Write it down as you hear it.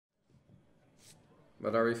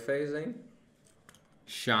What are we facing?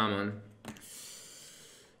 Shaman.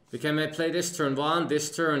 We can play this turn 1,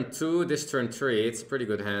 this turn 2, this turn 3. It's a pretty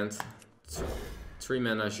good hand. 3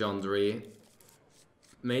 mana Jandri.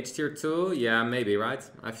 Mage tier 2? Yeah, maybe, right?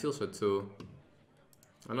 I feel so too.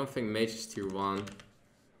 I don't think Mage is tier 1.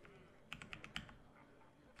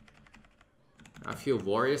 I feel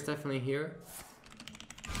Warrior is definitely here.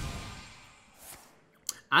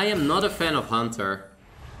 I am not a fan of Hunter.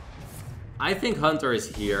 I think Hunter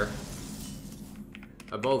is here.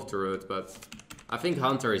 Above Druid, but I think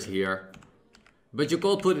Hunter is here. But you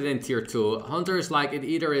could put it in tier 2. Hunter is like, it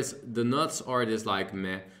either is the nuts or it is like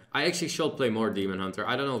meh. I actually should play more Demon Hunter.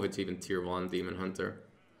 I don't know if it's even tier 1 Demon Hunter.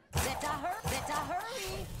 Better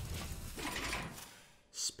hurry.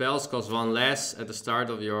 Spells cost 1 less at the start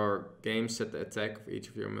of your game. Set the attack of each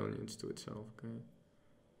of your minions to itself. Okay.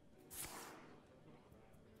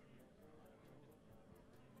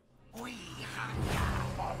 We hunger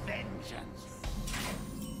for vengeance.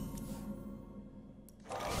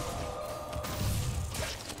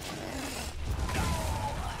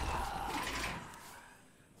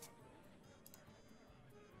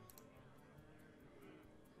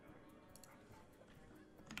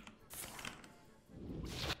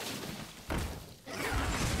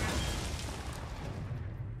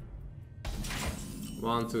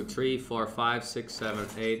 One, 2, 3, 4, 5, 6, 7,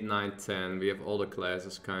 8, 9, 10. We have all the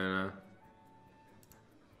classes, kinda.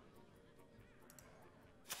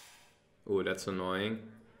 Ooh, that's annoying.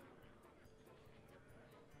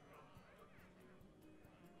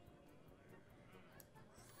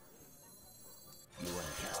 You want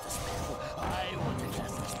to cast a spell? I want to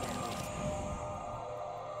cast a spell.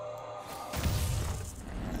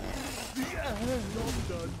 I'm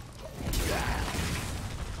done.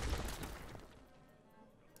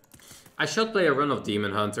 I should play a run of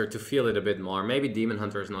Demon Hunter to feel it a bit more. Maybe Demon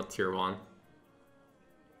Hunter is not tier 1.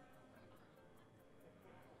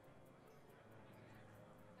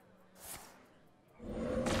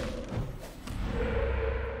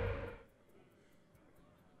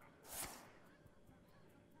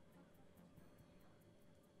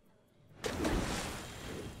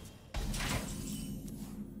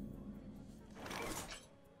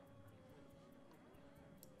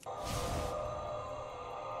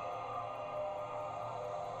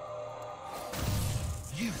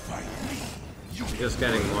 Just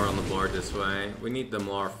getting more on the board this way. We need the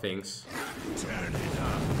more things. Turn it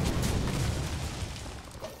up.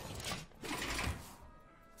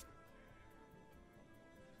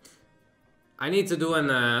 I need to do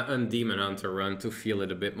an Demon Hunter run to feel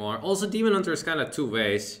it a bit more. Also, Demon Hunter is kind of 2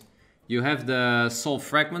 ways. You have the Soul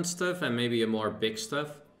Fragment stuff and maybe a more big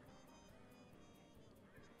stuff.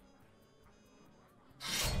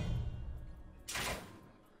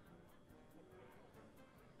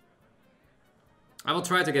 I will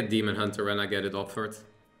try to get Demon Hunter when I get it offered.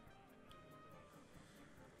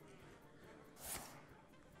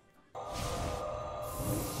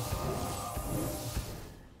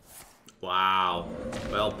 Wow,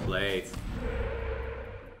 well played.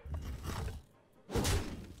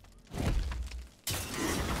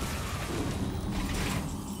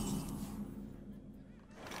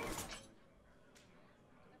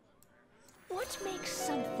 What makes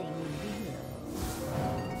something real?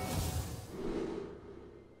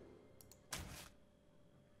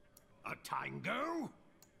 A tango?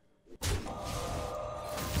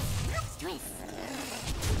 Stress.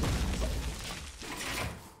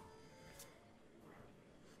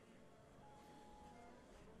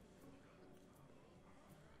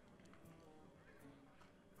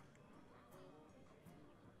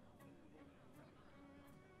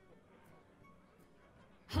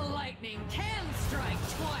 Lightning can strike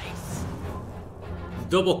twice.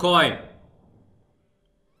 Double coin.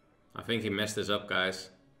 I think he messed this up, guys.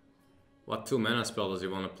 What 2 mana spell does he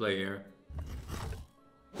want to play here?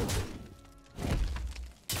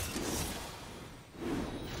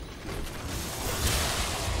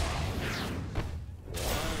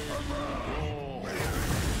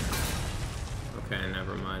 Okay,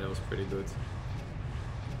 never mind. That was pretty good.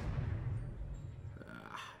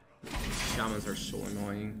 Shamans are so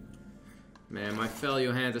annoying. Man, my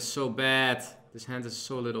value hand is so bad. This hand has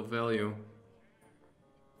so little value.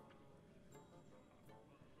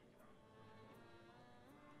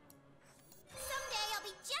 Someday I'll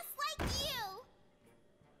be just like you.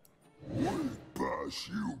 We pass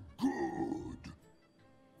you good.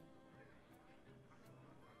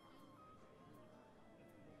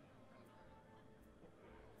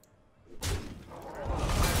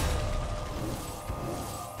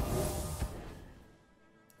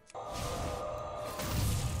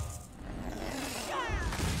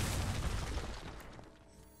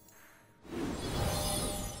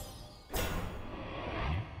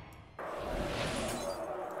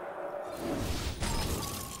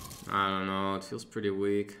 feels pretty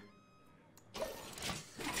weak.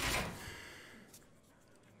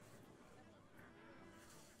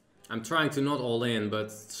 I'm trying to not all in, but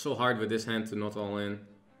it's so hard with this hand to not all in.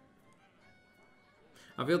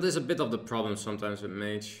 I feel there's a bit of the problem sometimes with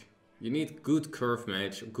mage. You need good curve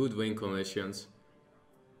mage, good win conditions.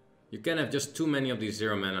 You can't have just too many of these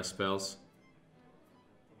 0 mana spells.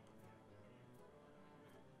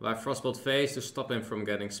 Like Frostbolt Phase to stop him from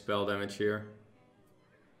getting spell damage here.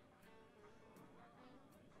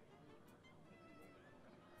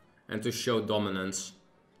 And to show dominance.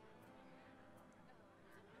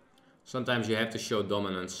 Sometimes you have to show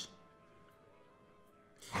dominance.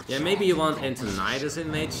 Yeah, maybe you want Antonidas in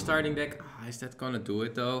mage starting deck. Oh, is that gonna do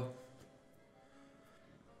it though?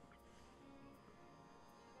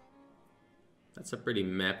 That's a pretty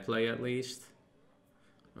meh play at least.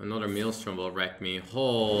 Another Maelstrom will wreck me.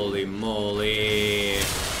 Holy moly!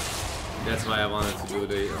 That's why I wanted to do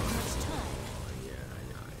the...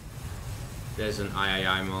 There's an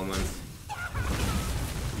III moment.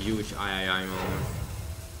 Huge III moment.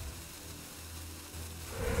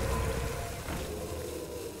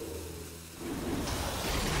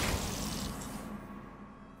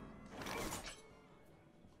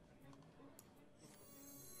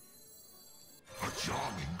 A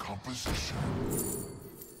charming composition.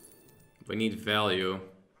 We need value.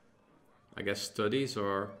 I guess studies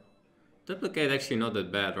or... Duplicate actually not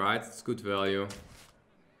that bad, right? It's good value.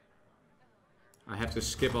 I have to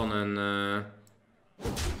skip on an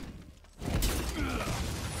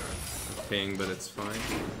ping, but it's fine.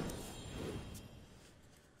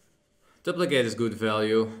 Duplicate is good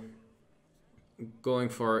value. Going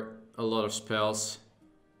for a lot of spells.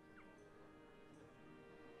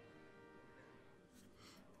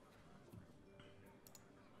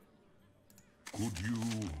 Could you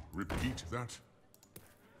repeat that?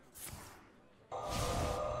 I'll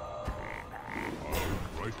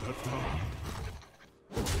write that down.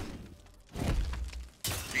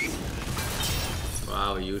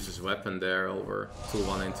 Wow, he uses weapon there over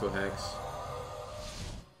 2-1 into Hex.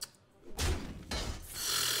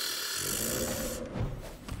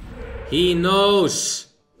 He knows!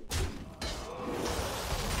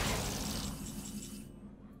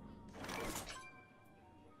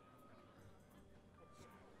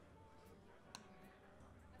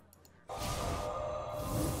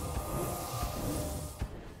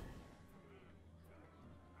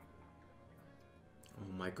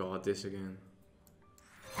 Oh my god, this again.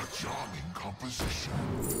 A charming composition.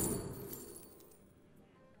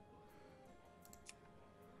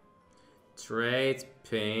 Trade,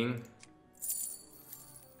 ping.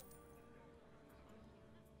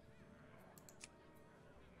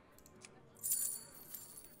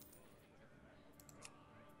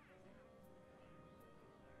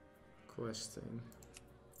 Questing.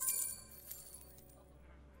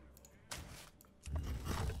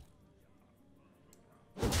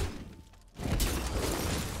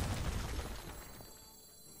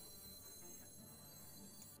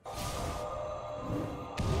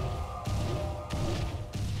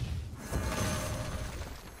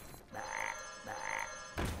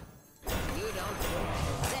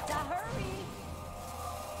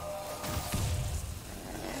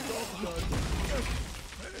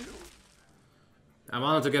 I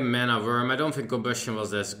wanted to get Mana Worm. I don't think Combustion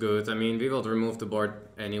was that good. I mean, we will remove the board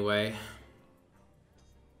anyway.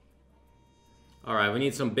 Alright, we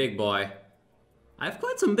need some big boy. I have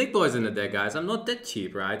quite some big boys in the deck, guys. I'm not that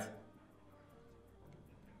cheap, right?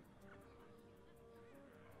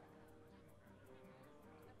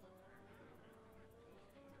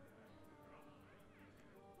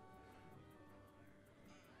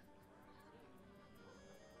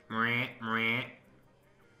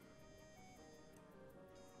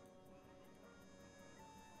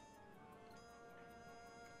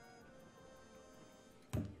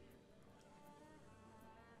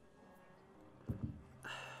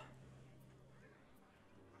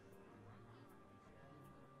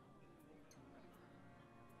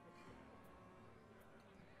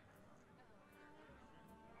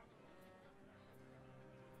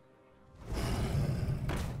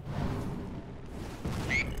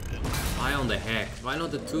 Why on the heck? Why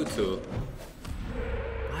not the 2-2?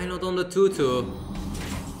 Why not on the 2-2?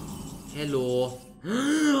 Hello.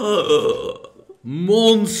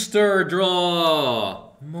 Monster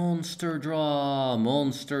draw! Monster draw!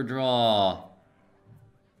 Monster draw!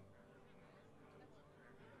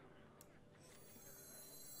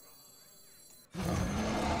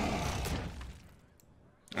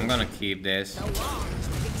 I'm gonna keep this. I'm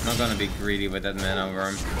not gonna be greedy with that Mana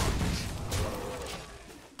Worm.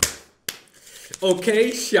 Okay,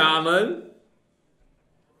 Shaman.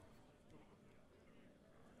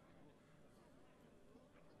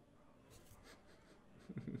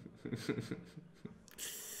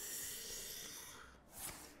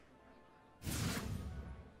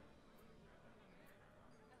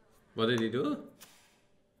 What did he do?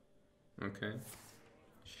 Okay.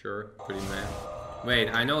 Sure, pretty mad. Wait,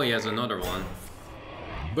 I know he has another one.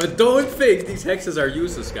 But don't think these hexes are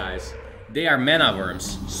useless, guys. They are mana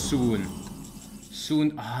worms. Soon.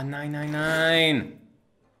 Soon. Ah, oh, 999.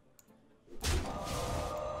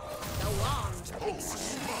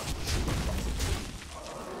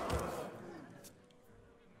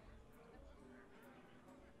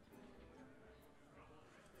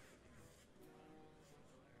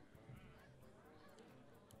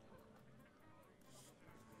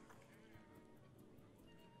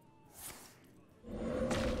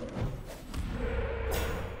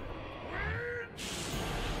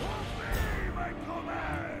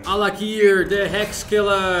 Alakir, the Hex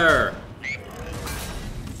Killer!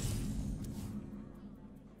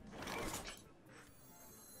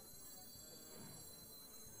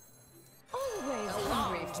 Always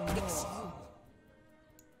hungry for more.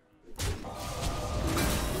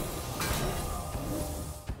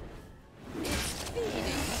 It's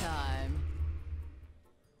feeding time.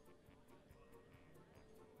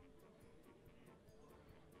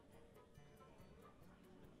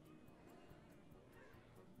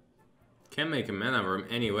 Can make a mana worm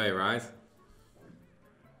anyway, right?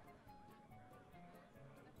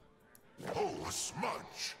 Oh,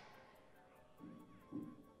 smudge!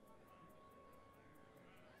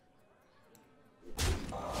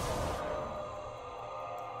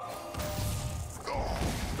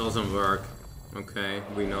 Doesn't work. Okay,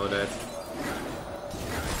 we know that.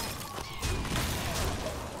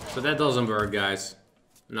 So that doesn't work, guys.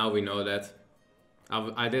 Now we know that.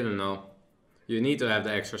 I didn't know. You need to have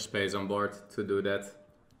the extra space on board to do that.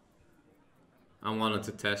 I wanted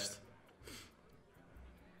to test.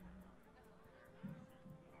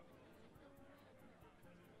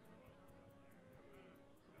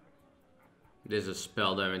 This is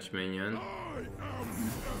spell damage minion. I am the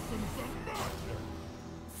essence of magic!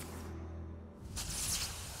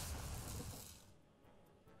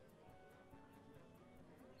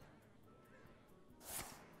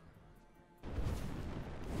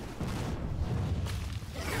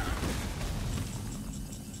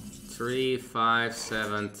 Three, 5,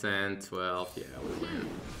 7, 10, 12. Yeah, we win.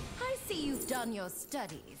 I see you've done your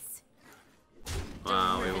studies.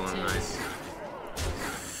 Wow, we won. Nice.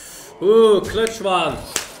 Ooh, clutch one.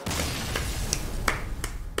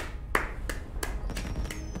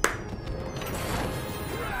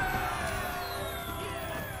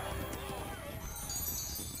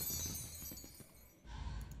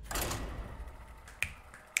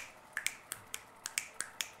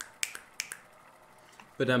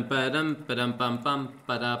 Padam padam padam pam pam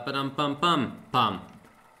pada padam pam pam pam.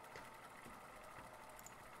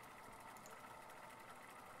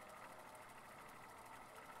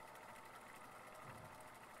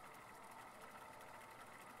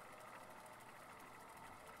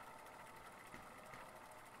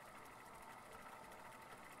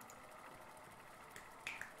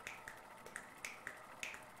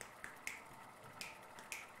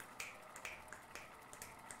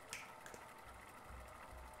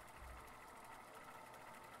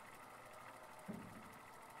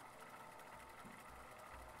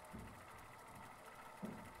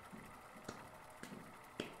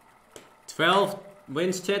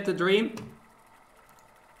 Wins chat the dream.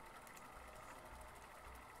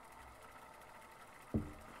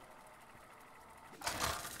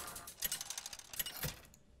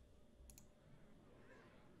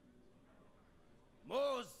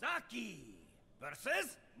 Mozaki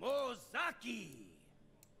versus Mozaki.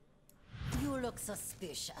 You look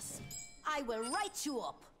suspicious. I will write you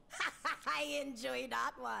up. I enjoy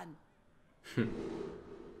that one.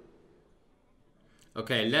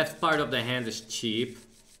 Okay, left part of the hand is cheap.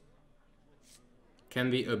 Can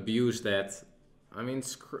we abuse that? I mean,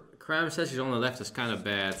 Cram says he's on the left is kind of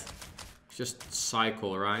bad. Just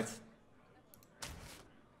cycle, right?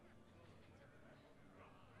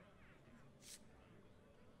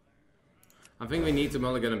 I think we need to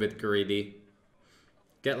mulligan a bit greedy.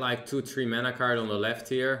 Get like 2-3 mana card on the left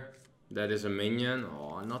here. That is a minion.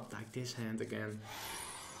 Oh, not like this hand again.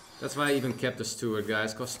 That's why I even kept the steward,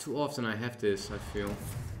 guys, because too often I have this, I feel.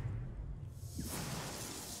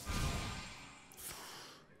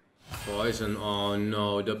 Poison, oh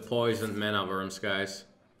no, the poisoned mana worms, guys.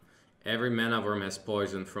 Every mana worm has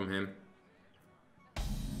poison from him.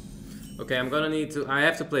 Okay, I'm gonna need to, I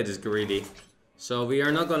have to play this greedy. So we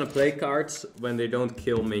are not gonna play cards when they don't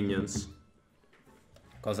kill minions.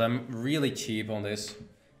 Because I'm really cheap on this.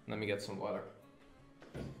 Let me get some water.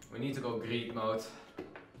 We need to go greed mode.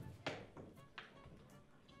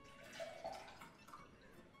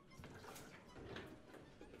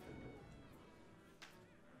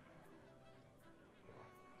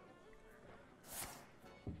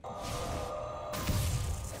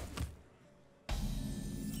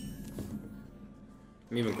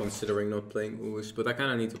 I'm even considering not playing Ooze, but I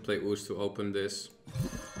kind of need to play Ooze to open this.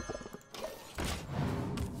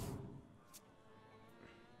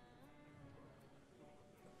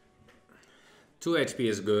 Two HP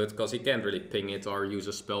is good, because he can't really ping it or use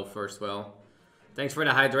a spell first well. Thanks for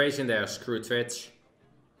the hydration there, Screw Twitch.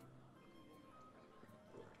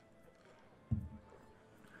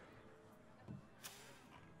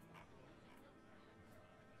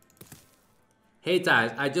 Hey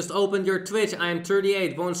Thijs, I just opened your Twitch. I am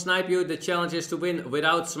 38, won't snipe you. The challenge is to win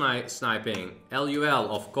without sniping. LUL,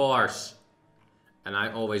 of course. And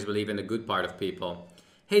I always believe in the good part of people.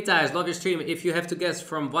 Hey Thijs, love your stream. If you have to guess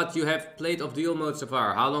from what you have played of duel mode so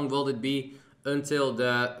far, how long will it be until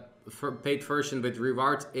the paid version with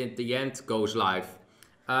reward at the end goes live?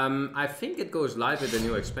 I think it goes live with the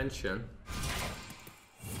new expansion.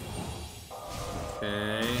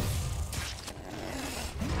 Okay.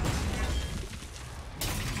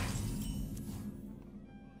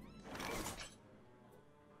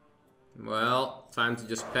 Well, time to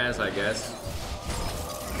just pass, I guess.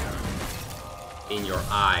 In your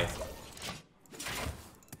eye.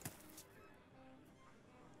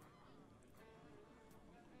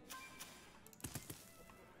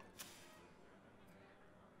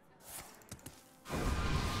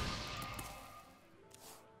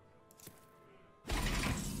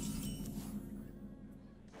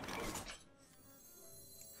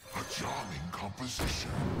 A charming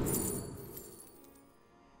composition.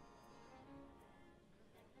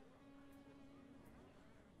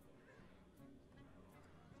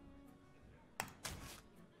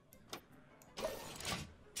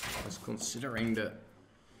 Considering the...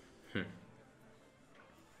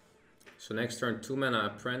 So next turn 2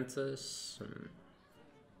 mana Apprentice.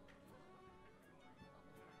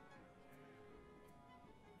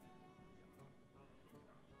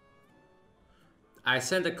 I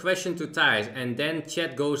sent a question to Thijs and then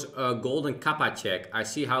chat goes golden kappa check. I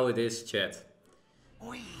see how it is, chat.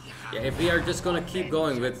 Yeah, if we are just gonna keep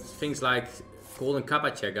going with things like golden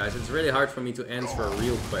kappa check, guys, it's really hard for me to answer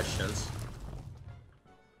real questions.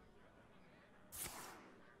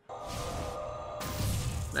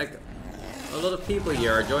 Like, a lot of people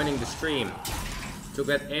here are joining the stream to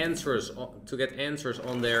get answers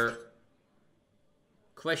on their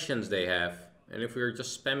questions they have. And if we're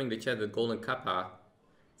just spamming the chat with golden kappa,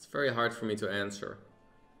 it's very hard for me to answer.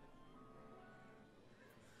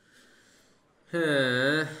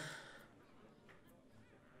 Gives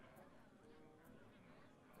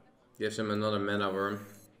him another mana worm.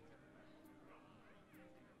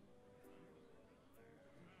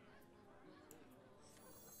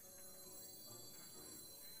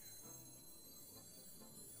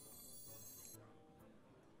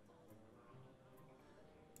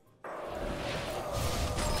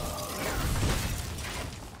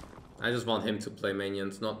 I just want him to play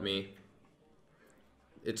minions, not me.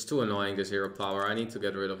 It's too annoying, this hero power. I need to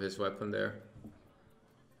get rid of his weapon there.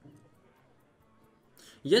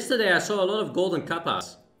 Yesterday I saw a lot of golden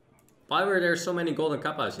kappas. Why were there so many golden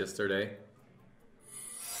kappas yesterday?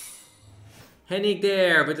 Hennig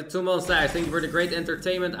there with the 2 months live. Thank you for the great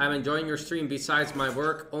entertainment. I'm enjoying your stream besides my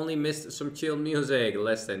work. Only missed some chill music.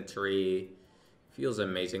 Less than 3. Feels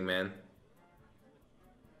amazing, man.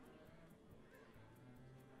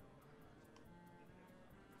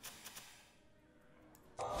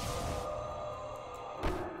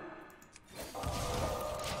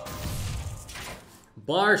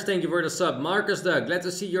 Bars, thank you for the sub. Marcus Doug, glad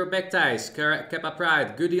to see your back, Thijs. Kappa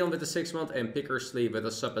Pride, Goodion with the 6 month and Picker Sleeve with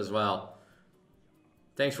a sub as well.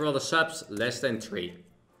 Thanks for all the subs. Less than 3.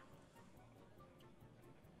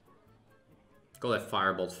 Got that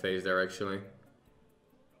Firebolt face there, actually.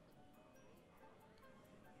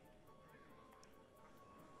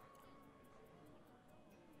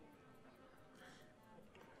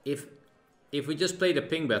 If we just play the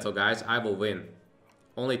ping battle, guys, I will win.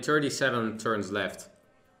 Only 37 turns left.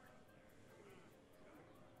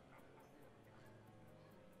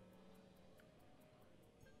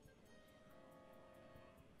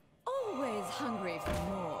 Always hungry for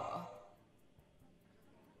more.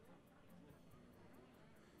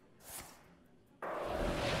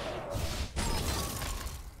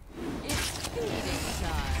 It's feeding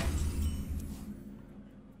time.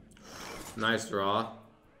 Nice draw.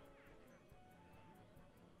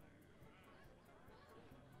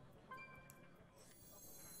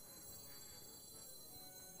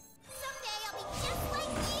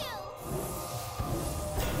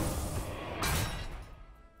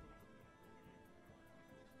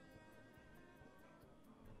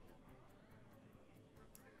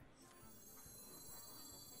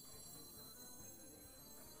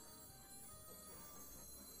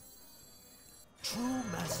 True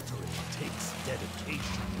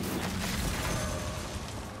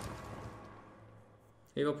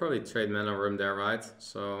He will probably trade mana room there, right?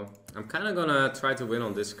 So I'm kind of gonna try to win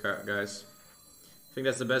on this card, guys. I think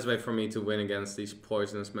that's the best way for me to win against these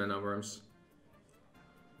poisonous mana worms.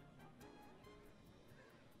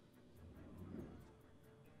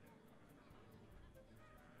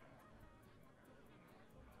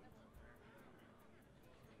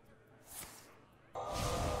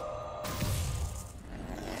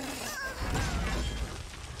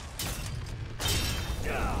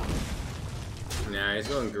 Yeah, he's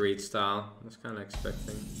going greed style. I was kind of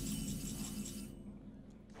expecting.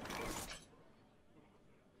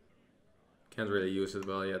 Can't really use it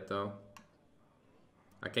well yet though.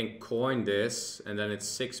 I can coin this and then it's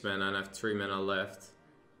 6 mana and I have 3 mana left.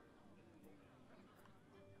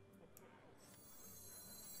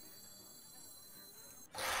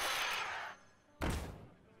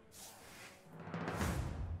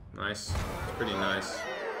 Nice. It's pretty nice.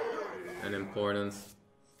 And important.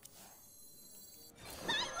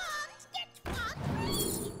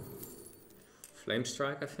 Flame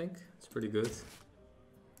Strike, I think. It's pretty good.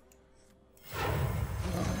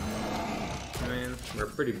 I mean, we're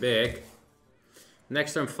pretty big.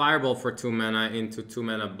 Next turn, Fireball for 2 mana into 2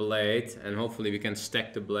 mana Blade. And hopefully we can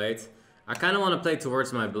stack the Blade. I kind of want to play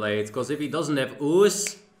towards my Blade. Because if he doesn't have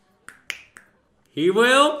Ooze, he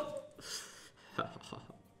will.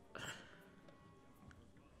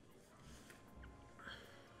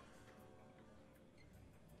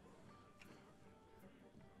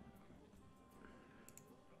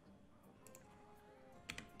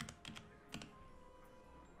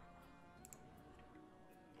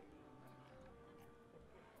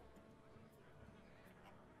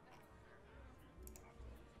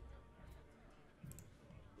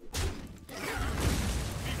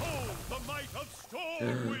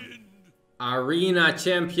 Arena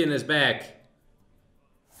Champion is back.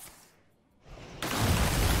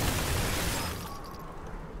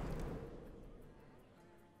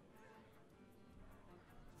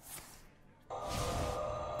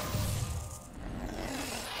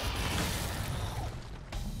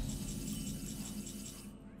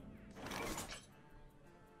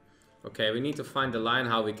 Okay, we need to find the line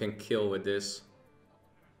how we can kill with this.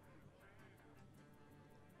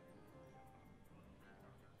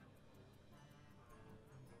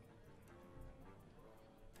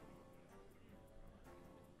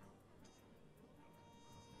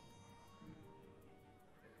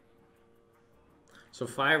 So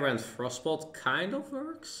Fire and Frostbolt kind of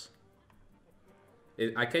works.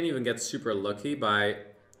 I can even get super lucky by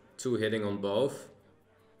 2 hitting on both.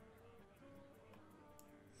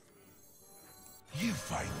 You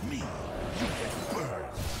fight me, you get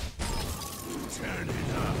burned. Turn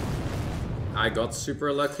it up. I got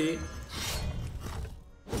super lucky.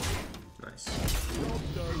 Nice.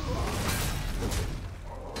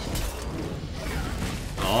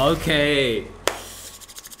 Okay.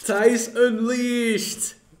 Thijs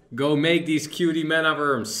Unleashed! Go make these cutie mana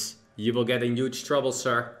worms. You will get in huge trouble,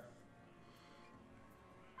 sir.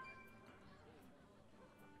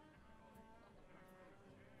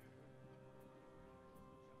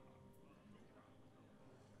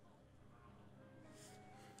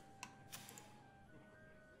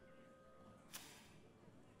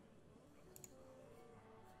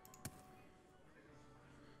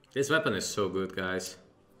 This weapon is so good, guys.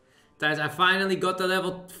 Thijs, I finally got the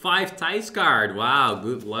level 5 Thijs card. Wow,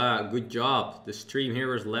 good luck, good job. The Stream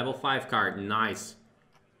Heroes level 5 card, nice.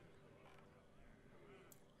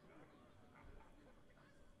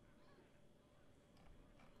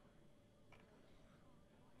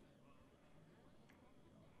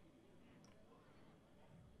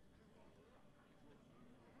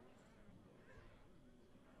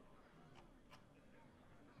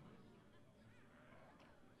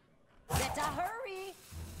 Better hurry.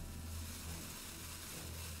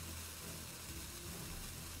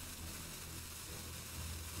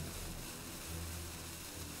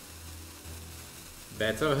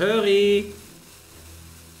 Better hurry!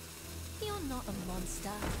 You're not a monster.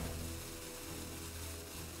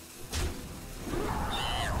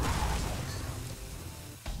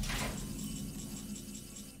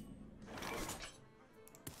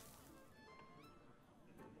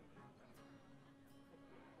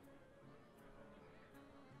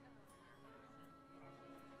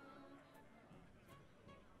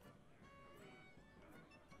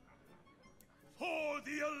 For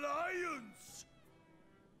the Alliance!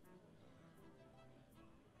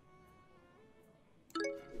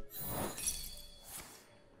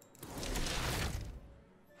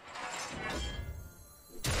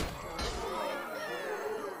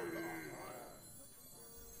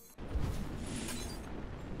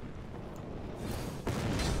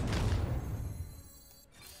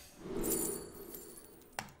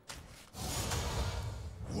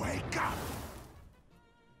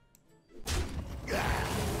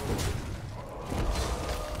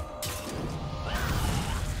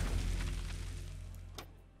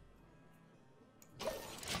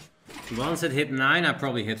 Once it hit 9, I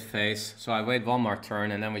probably hit face. So I wait one more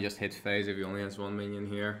turn and then we just hit face if he only has one minion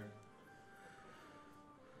here.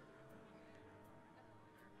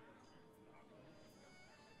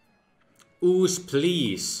 Ooze,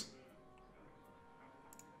 please.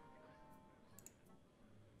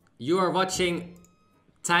 You are watching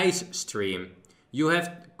Thijs stream. You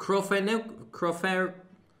have Croferka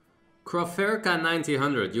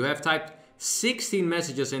 9000. You have typed 16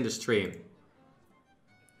 messages in the stream.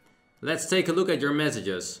 Let's take a look at your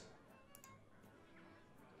messages.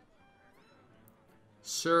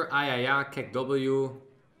 Sir Ayaya, Kek W,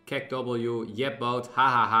 Yep Boat, ha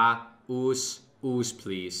ha ha, ooze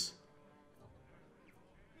please.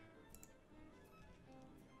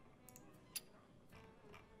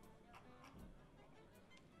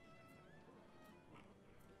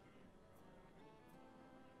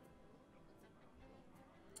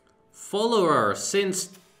 Follower since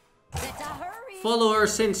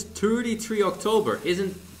 33 October,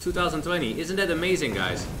 isn't 2020. Isn't that amazing,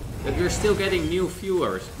 guys? That we're still getting new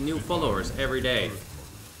viewers, new followers every day.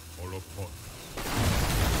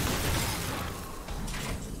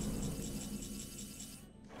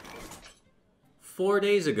 4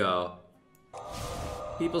 days ago.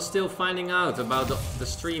 People still finding out about the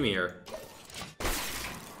stream here.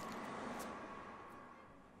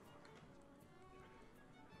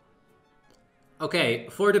 Okay,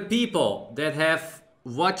 for the people that have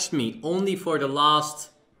watched me only for the last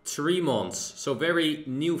 3 months, so very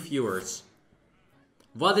new viewers,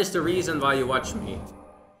 what is the reason why you watch me?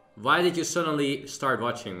 Why did you suddenly start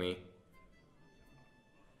watching me?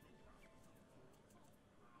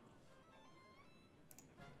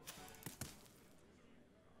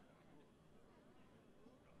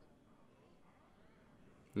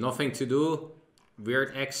 Nothing to do?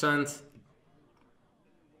 Weird accent?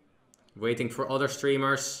 Waiting for other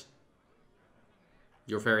streamers?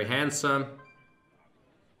 You're very handsome.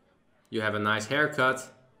 You have a nice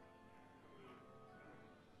haircut.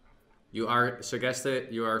 You are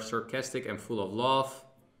sarcastic and full of love.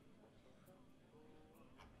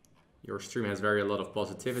 Your stream has a lot of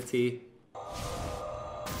positivity.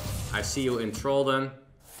 I see you in Trolden.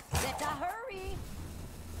 Better hurry.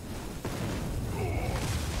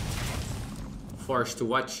 Forced to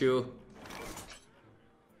watch you.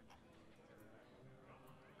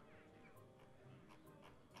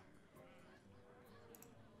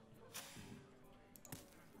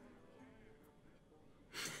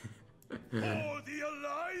 For the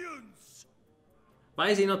Alliance!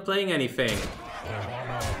 Why is he not playing anything?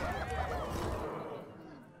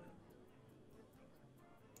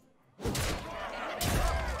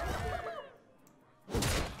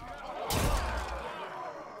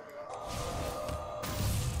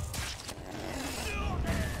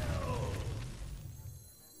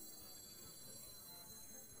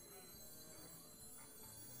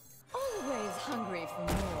 Always hungry for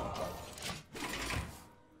more.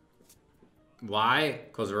 Why?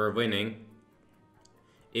 Because we're winning.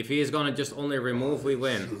 If he is gonna just only remove, we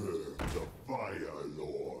win. The Fire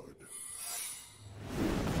Lord.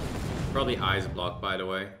 Probably Ice Block, by the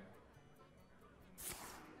way.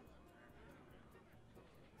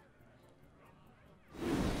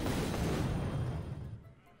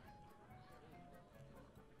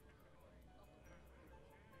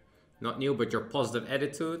 Not new, but your positive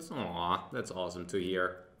attitude? Aw, that's awesome to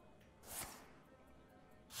hear.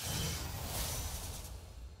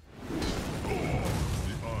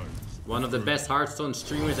 One of the best Hearthstone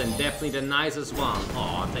streamers and definitely the nicest one.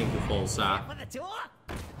 Aw, thank you, Folsa.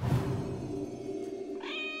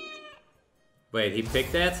 Wait, he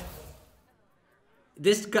picked that?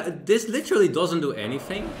 This literally doesn't do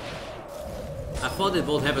anything. I thought it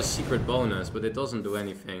would have a secret bonus, but it doesn't do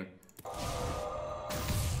anything.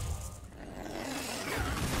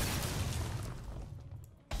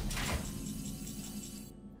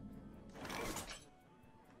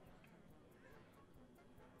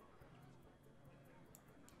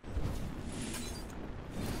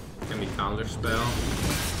 Can we counter spell?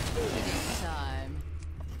 Time.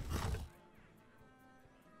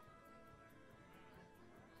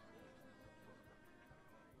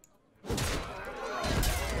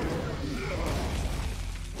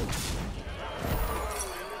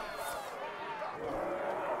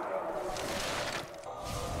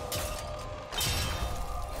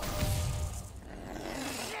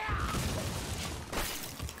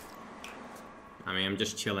 I mean, I'm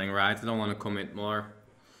just chilling, right? I don't want to commit more.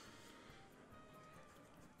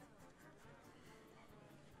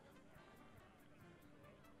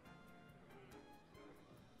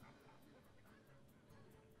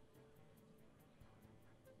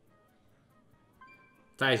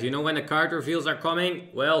 Thijs, you know when the card reveals are coming?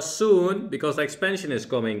 Well, soon, because the expansion is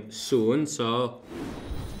coming soon, so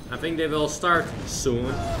I think they will start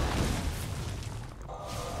soon.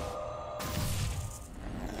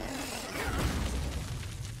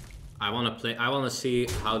 I wanna see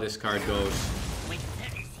how this card goes. Winter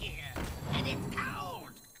is here, and it's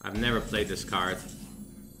cold. I've never played this card.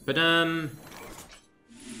 But You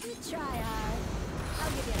try hard.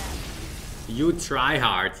 I'll give you that. you try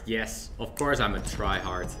hard. Yes, of course I'm a try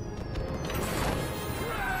hard.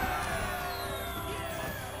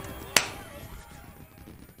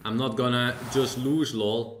 I'm not gonna just lose,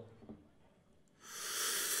 lol.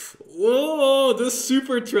 Whoa, the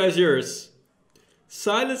super treasures.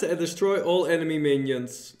 Silence and destroy all enemy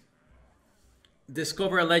minions.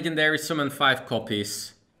 Discover a legendary, summon 5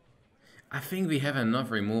 copies. I think we have enough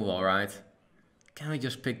removal, right? Can we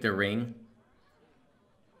just pick the ring?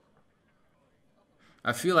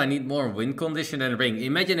 I feel I need more win condition than ring.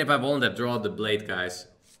 Imagine if I wouldn't have drawn the blade, guys.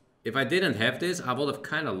 If I didn't have this, I would have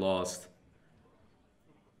kind of lost.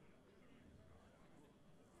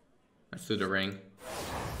 Let's do the ring.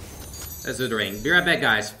 Let's do the ring. Be right back,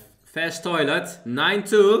 guys. Fast toilet.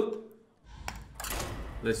 9-2.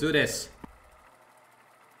 Let's do this.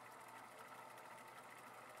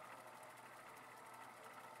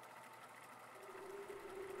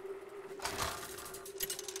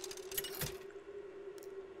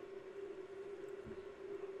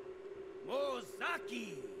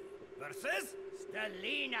 Mozaki versus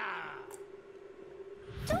Stelina.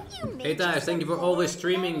 Hey Thijs, thank you for always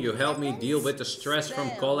streaming. You helped me deal with the stress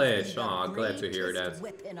from college. Aw, glad to hear that.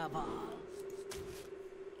 Weapon of all.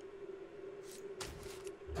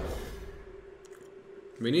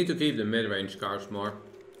 We need to keep the mid-range cards more.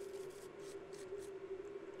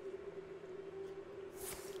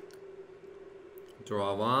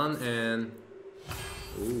 Draw one and...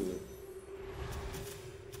 Ooh.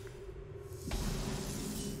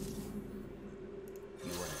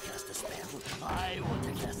 You want to cast a spell? I want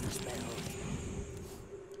to cast a spell.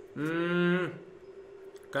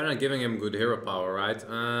 Kinda giving him good hero power, right?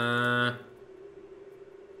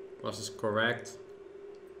 Was this correct?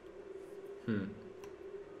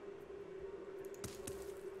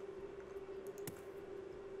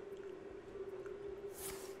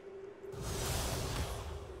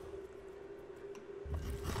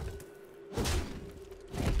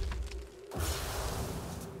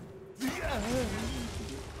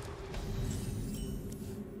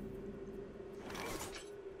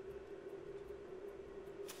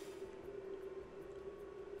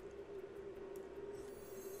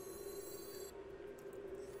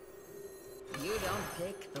 You don't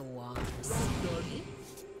pick the ones.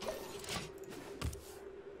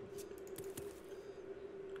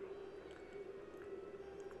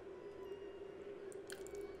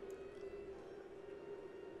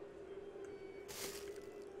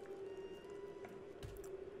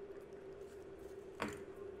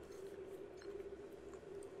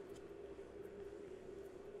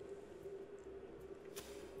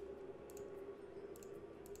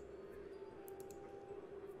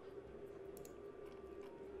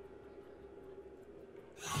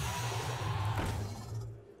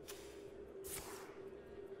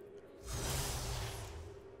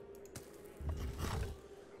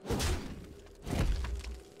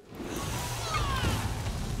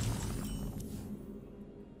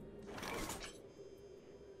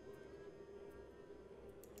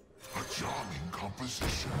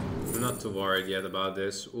 I'm not too worried yet about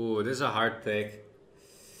this. Ooh, this is a hard pick.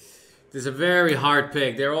 This is a very hard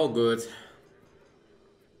pick. They're all good.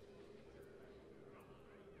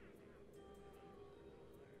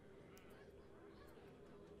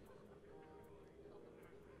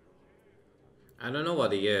 I don't know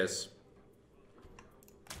what he is.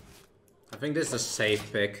 I think this is a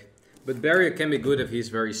safe pick. But Barrier can be good if he's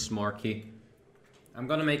very smarky. I'm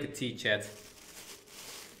gonna make a tea chat.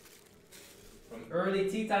 From early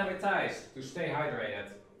tea time with Thijs to stay hydrated.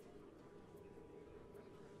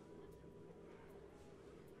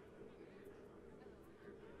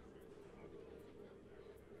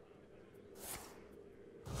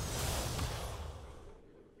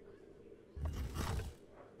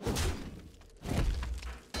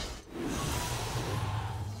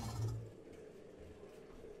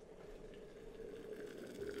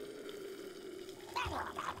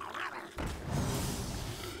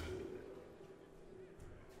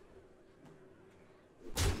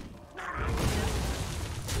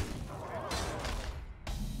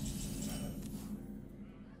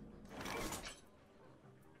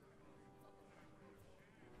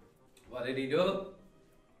 What did he do?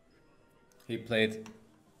 He played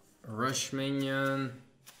Rush Minion.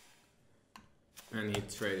 And he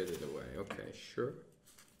traded it away. Okay, sure.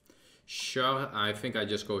 Sure, I think I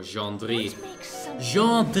just go Gendry.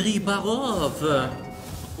 Gendry Barov!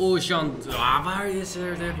 Oh, Gendry. Why is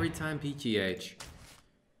there every time PGH?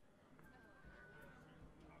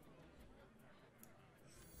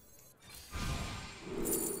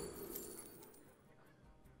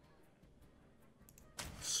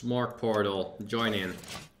 Smart Portal, join in.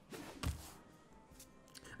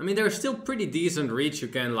 I mean, there's still pretty decent reach. You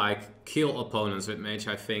can like kill opponents with Mage,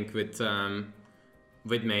 I think, with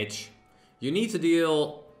Mage. You need to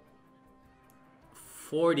deal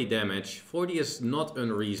 40 damage. 40 is not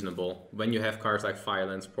unreasonable when you have cards like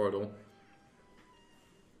Violence Portal.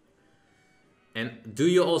 And do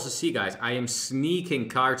you also see, guys, I am sneaking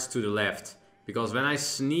cards to the left. Because when I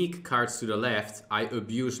sneak cards to the left, I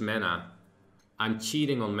abuse mana. I'm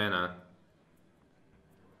cheating on mana.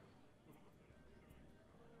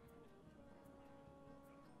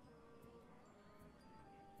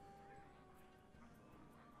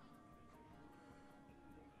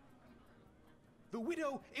 The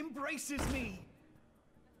widow embraces me.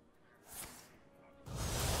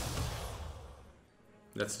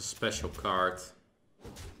 That's a special card.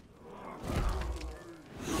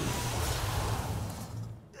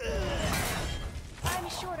 I'm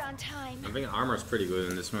short on time. I think armor's pretty good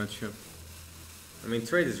in this matchup. I mean,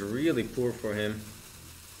 trade is really poor for him.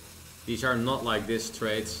 These are not like this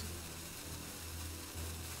trades.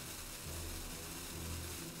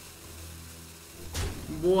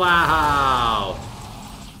 Wow!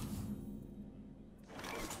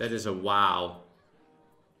 That is a wow.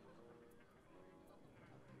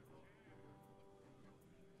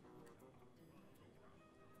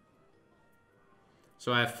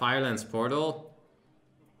 So I have Violence Portal.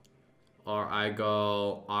 Or I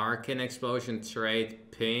go Arcane Explosion,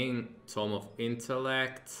 trade, ping, Tome of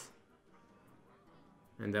Intellect.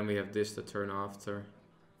 And then we have this the turn after.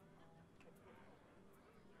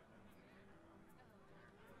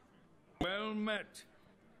 Well met.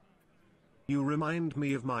 You remind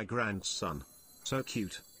me of my grandson. So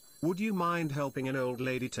cute. Would you mind helping an old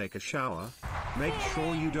lady take a shower? Make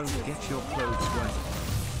sure you don't get your clothes wet.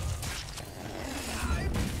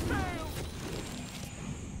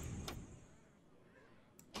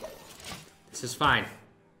 This is fine.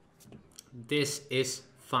 This is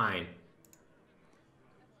fine.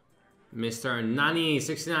 Mr.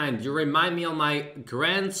 Nani69, you remind me of my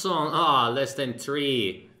grandson. Ah, oh, less than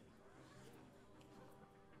 3.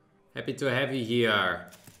 Happy to have you here.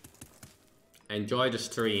 Enjoy the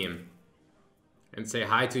stream. And say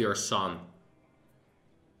hi to your son.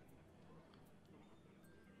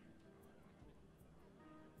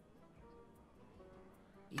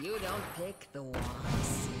 You don't pick the one,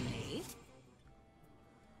 silly.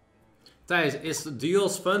 Thijs, is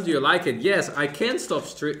Duels fun? Do you like it? Yes, I can't stop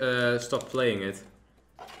playing it.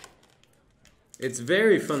 It's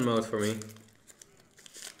very fun mode for me.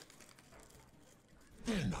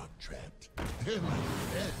 They're not trapped. They're my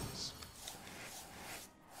friends.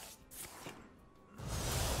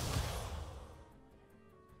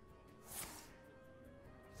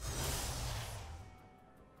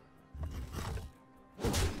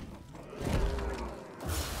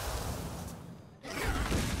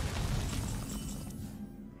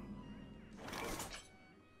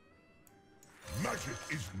 Magic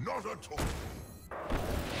is not a toy.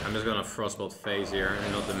 I'm just gonna Frostbolt phase here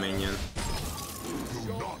and not the minion.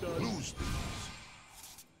 Do not lose these.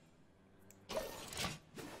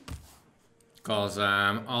 Because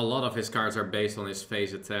a lot of his cards are based on his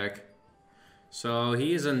phase attack. So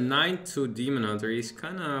he is a 9/2 Demon Hunter. He's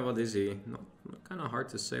kinda, what is he? Not kinda hard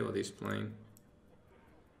to say what he's playing.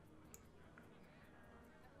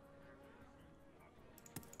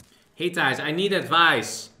 Hey Thijs, I need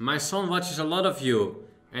advice. My son watches a lot of you.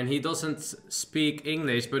 And he doesn't speak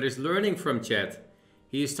English, but is learning from chat.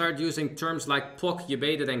 He started using terms like POC,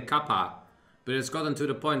 Jebaited and Kappa. But it's gotten to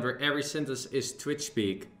the point where every sentence is Twitch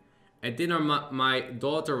speak. At dinner, my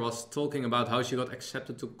daughter was talking about how she got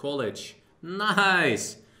accepted to college.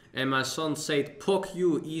 Nice! And my son said, POC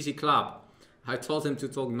you, easy clap. I told him to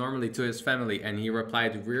talk normally to his family, and he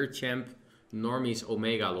replied, weird champ, normies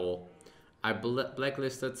omega lol. I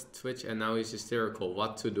blacklisted Twitch and now he's hysterical.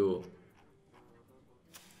 What to do?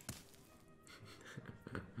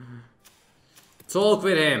 Talk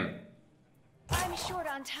with him. I'm short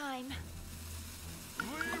on time.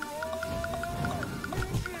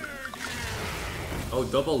 Oh,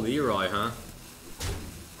 double Leroy, huh?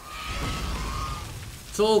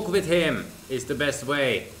 Talk with him is the best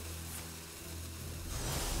way.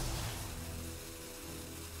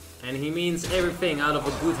 And he means everything out of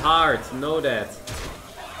a good heart, know that.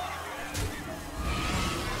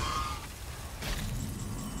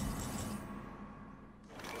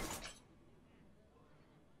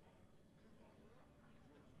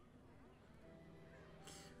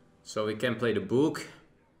 So we can play the book.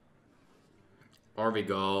 Or we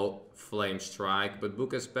go Flame Strike, but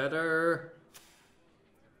book is better.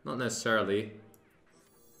 Not necessarily.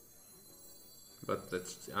 But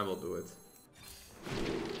that's, I will do it.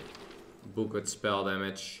 Book with spell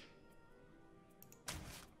damage.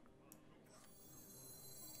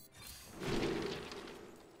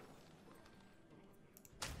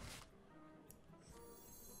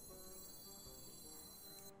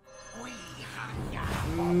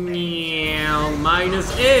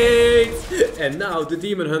 -8! And now the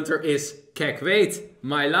Demon Hunter is kek. Wait,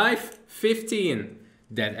 my life? 15.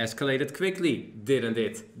 That escalated quickly, didn't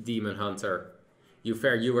it, Demon Hunter?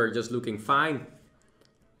 You were just looking fine.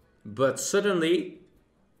 But suddenly,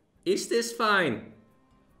 is this fine?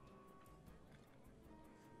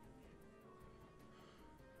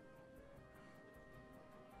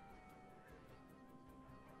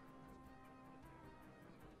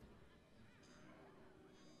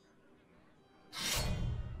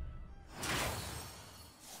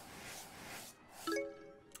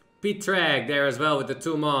 Pete Trag there as well with the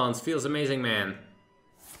 2 months. Feels amazing, man.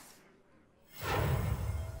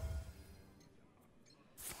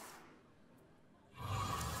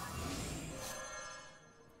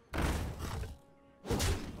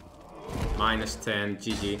 -10,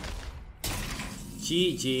 GG.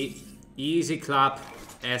 GG. Easy clap,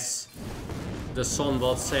 as the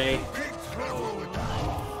Sunbots say.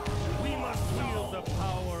 We must wield the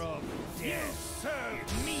power of death.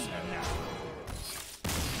 Serve me now.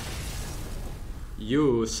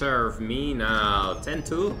 You serve me now.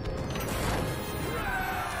 10-2.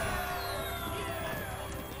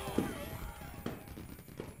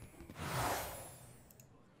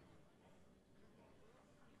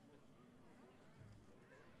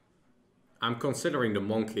 I'm considering the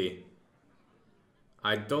monkey.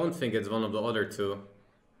 I don't think it's one of the other two.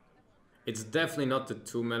 It's definitely not the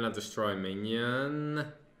 2-mana destroy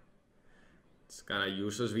minion. It's kind of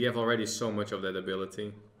useless. We have already so much of that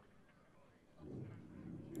ability.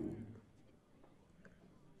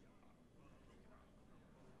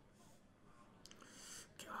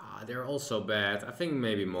 God, they're all so bad. I think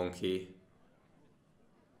maybe monkey.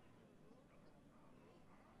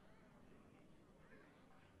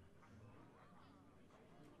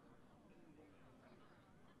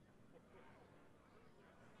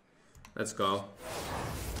 Let's go.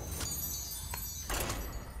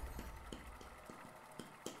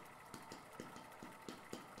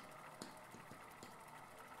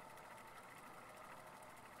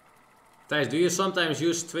 Thijs, do you sometimes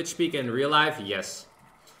use Twitch speak in real life? Yes.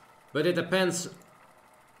 But it depends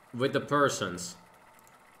with the persons.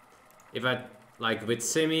 If I, like with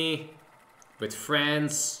Simi, with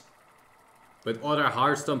friends, with other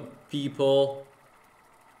Hearthstone people,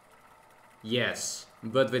 yes.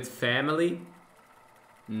 But with family?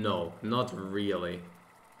 No, not really.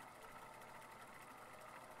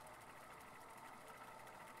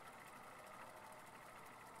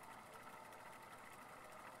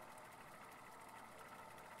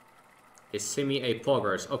 Is Simi a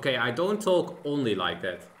poggers? Okay, I don't talk only like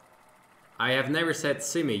that. I have never said,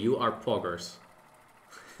 Simi, you are poggers.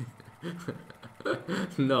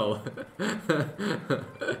 No.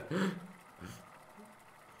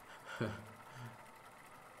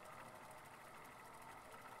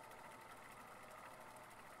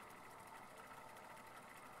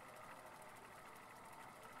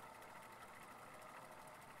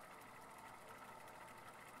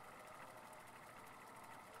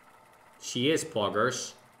 She is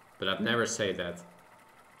poggers, but I've never said that.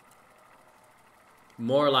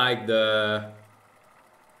 More like the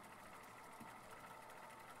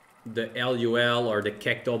LUL or the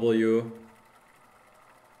KEKW.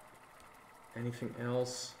 Anything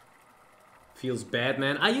else? Feels bad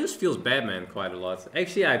man. I use Feels bad man quite a lot.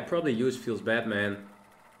 Actually, I probably use Feels bad man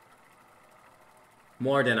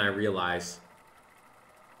more than I realize.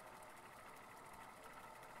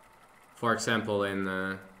 For example,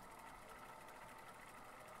 in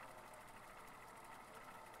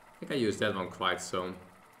I think I use that one quite some.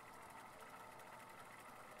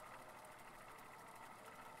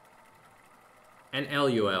 And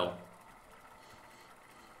LUL.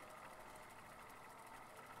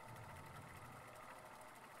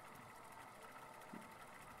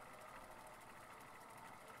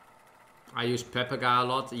 I use Pepega a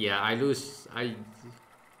lot. Yeah,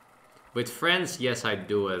 with friends, yes, I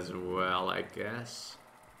do as well, I guess.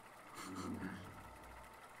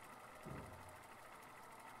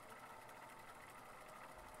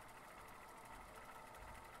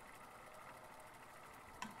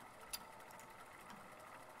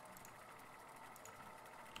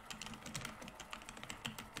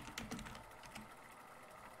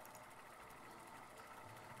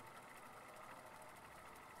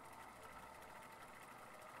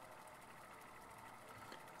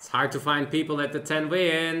 hard to find people at the 10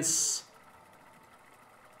 wins.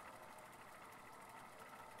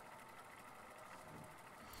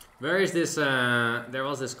 Where is this? There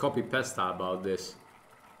was this copy pasta about this.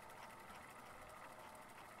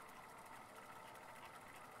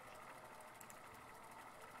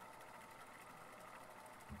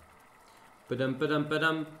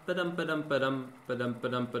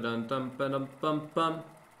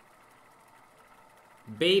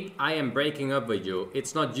 Babe, I am breaking up with you.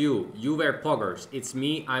 It's not you. You wear poggers. It's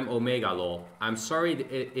me. I'm Omega lol. I'm sorry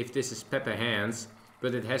if this is Pepe hands,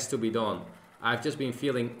 but it has to be done. I've just been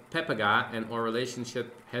feeling Pepaga and our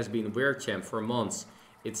relationship has been weird champ for months.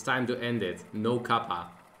 It's time to end it. No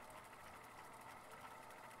kappa.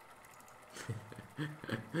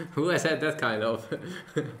 Who has had that kind of?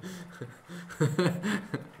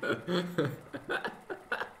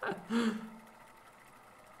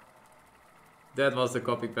 That was the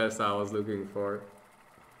copy paste I was looking for.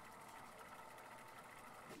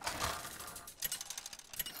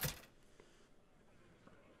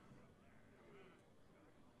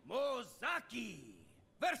 Mozaki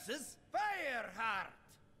versus Fireheart.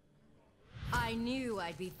 I knew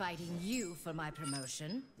I'd be fighting you for my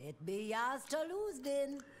promotion. It'd be yours to lose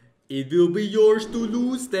then. It will be yours to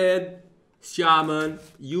lose then. Shaman,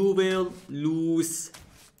 you will lose.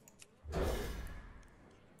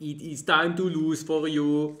 It is time to lose for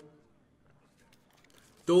you.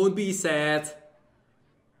 Don't be sad.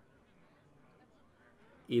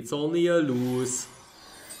 It's only a lose.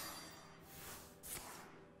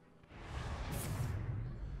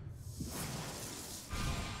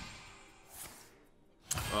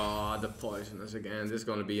 Oh, the poisonous again. This is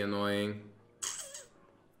gonna be annoying.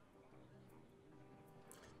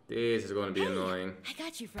 This is gonna be annoying. I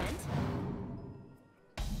got you, friend.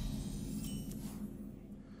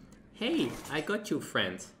 Hey, I got you,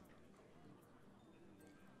 friend.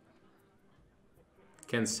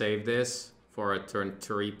 Can save this for a turn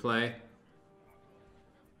 3 play.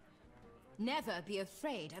 Never be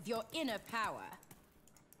afraid of your inner power.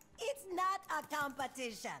 It's not a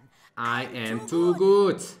competition. I am too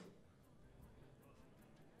good.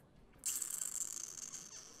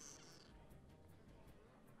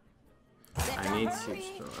 I need 6.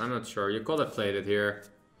 I'm not sure. You could have played it here.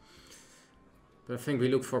 But I think we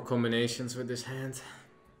look for combinations with this hand.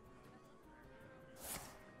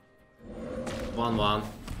 1-1.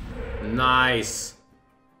 Nice.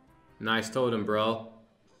 Nice totem, bro.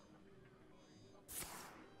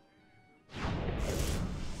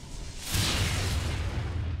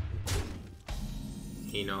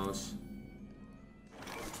 He knows.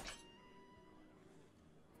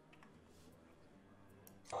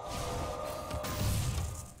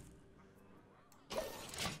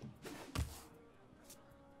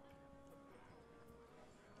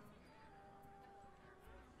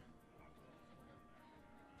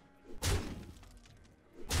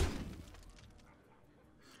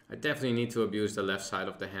 I definitely need to abuse the left side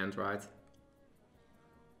of the hand, right?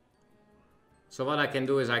 So what I can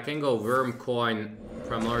do is I can go Worm Coin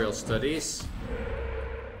Primordial Studies.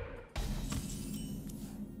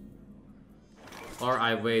 Or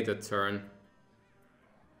I wait a turn.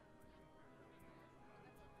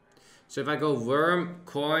 So if I go Worm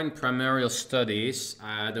Coin Primordial Studies,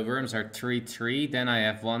 the worms are 3/3, then I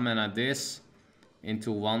have 1 mana this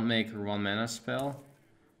into Wandmaker 1 mana spell.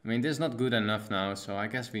 I mean, this is not good enough now, so I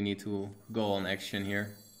guess we need to go on action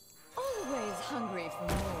here. Always hungry for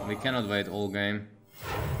more. We cannot wait all game.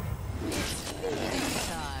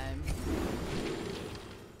 Time.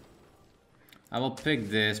 I will pick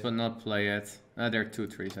this, but not play it. There are 2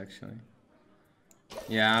 trees, actually.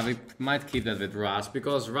 Yeah, we might keep that with Ras,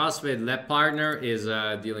 because Ras with Lab Partner is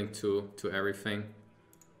dealing 2 to everything.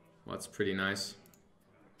 What's pretty nice.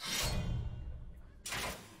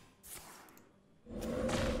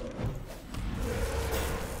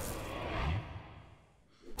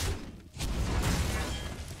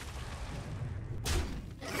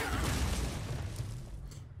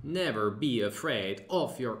 Never be afraid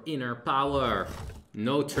of your inner power.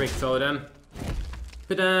 No trick totem.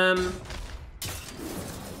 Padam.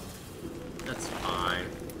 That's fine.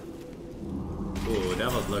 Ooh,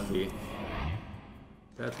 that was lucky.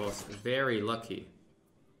 That was very lucky.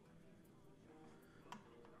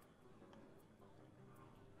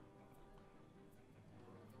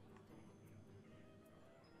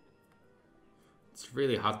 It's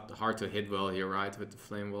really hard to hit well here, right, with the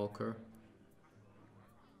Flame Walker.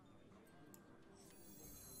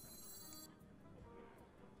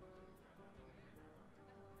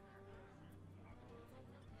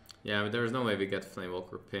 Yeah, but there's no way we get Flame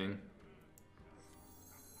Walker ping.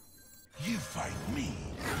 You fight me,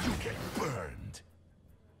 you get burned.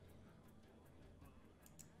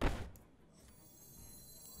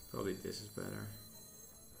 Probably this is better.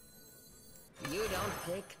 You don't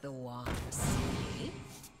pick the wand, see?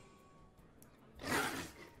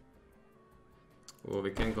 Well,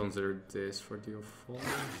 we can consider this for deal 4.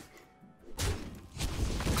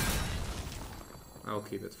 I'll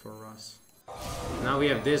keep it for Russ. Now we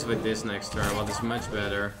have this with this next turn, what is much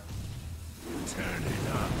better. Turn it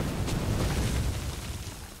up.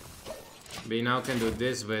 We now can do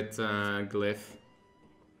this with Glyph.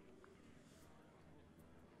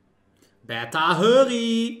 Beta,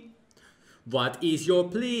 hurry! What is your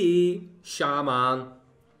plea, Shaman?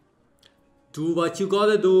 Do what you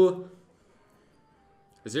gotta do.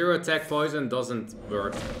 0 attack poison doesn't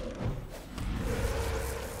work.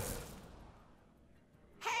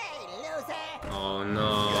 Hey, loser! Oh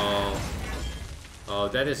no. Oh,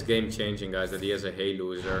 that is game changing, guys, that he has a Hey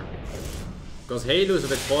Loser. Because Hey Loser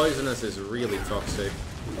with Poisonous is really toxic. It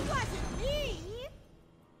wasn't me!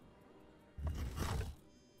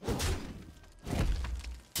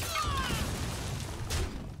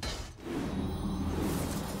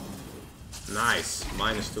 Nice.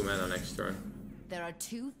 -2 mana next turn. There are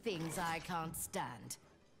 2 things I can't stand.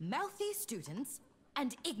 Mouthy students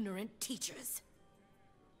and ignorant teachers.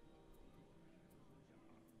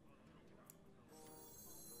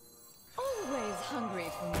 Always hungry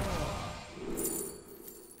for more.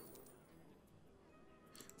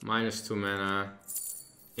 -2 mana.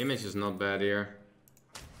 Image is not bad here.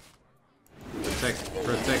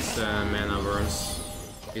 Protects mana worms.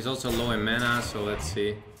 He's also low in mana, so let's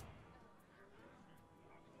see.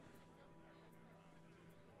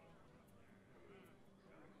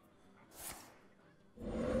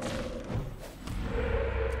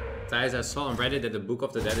 Thijs, I saw on Reddit that the Book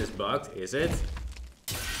of the Dead is bugged. Is it?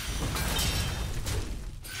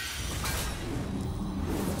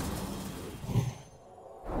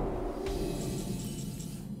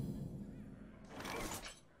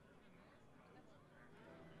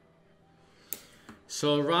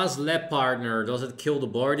 So Ra's lab partner, does it kill the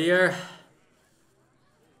board here?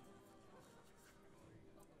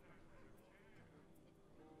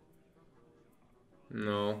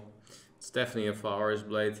 No. It's definitely a Flower's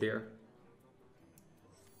Blade here.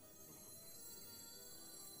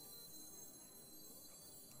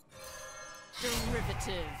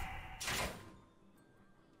 Derivative.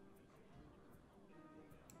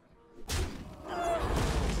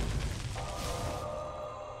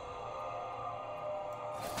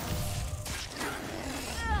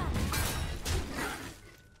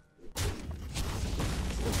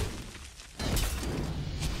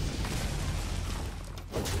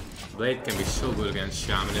 Blade can be so good against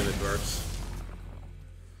Shaman if it works.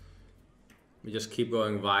 We just keep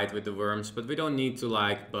going wide with the worms, but we don't need to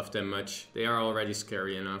like buff them much. They are already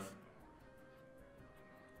scary enough.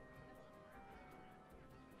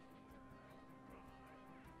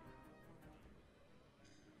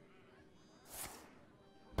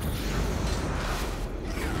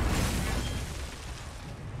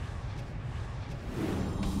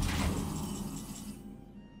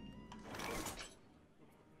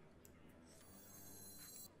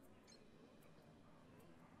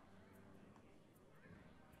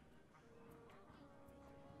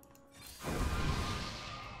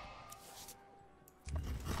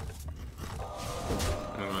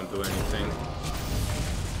 Do anything.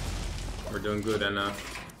 We're doing good enough.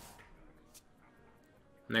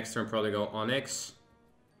 Next turn probably go Onyx.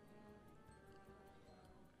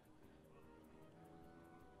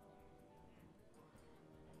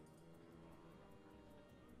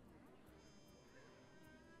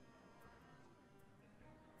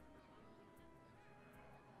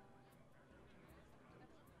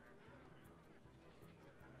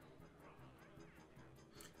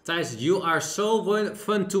 Thijs, you are so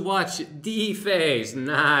fun to watch. D-Face,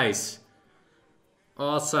 nice.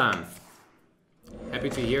 Awesome. Happy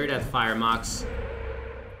to hear that, Firemax.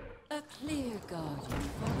 A clear guardian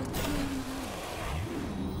for a king.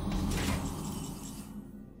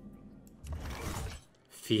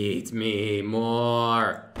 Feed me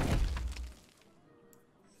more.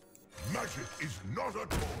 Magic is not a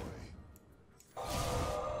toy.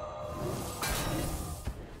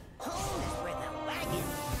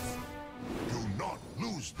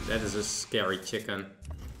 That is a scary chicken.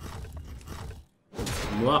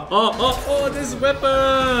 Oh, this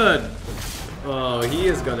weapon! Oh, he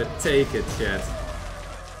is gonna take it, chat.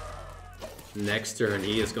 Next turn,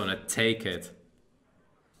 he is gonna take it.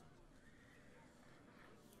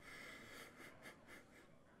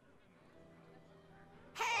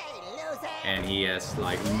 And he has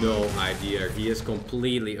like no idea. He is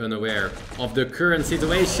completely unaware of the current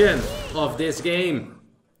situation of this game.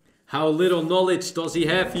 How little knowledge does he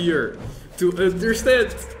have here to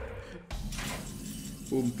understand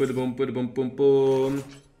Boom, boom, boom, boom, boom, boom.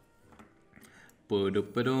 Boom,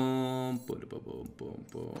 boom,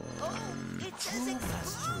 boom. It says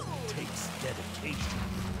explode. Takes dedication.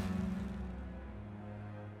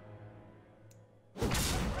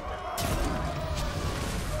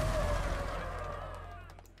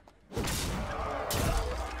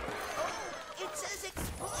 It says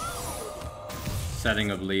explode.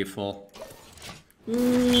 Setting of lethal.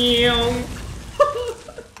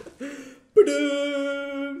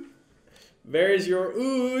 Where's your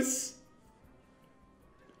ooze?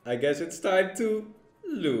 I guess it's time to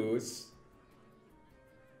lose.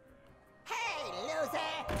 Hey, loser.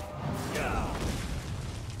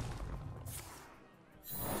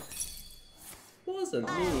 Wasn't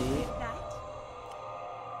me.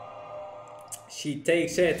 She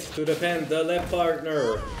takes it to defend the left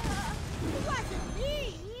partner. Wasn't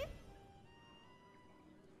me.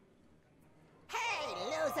 Hey,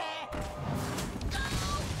 loser.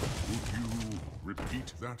 Would you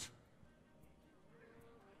repeat that?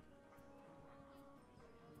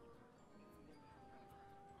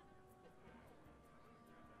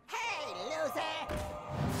 Hey, loser.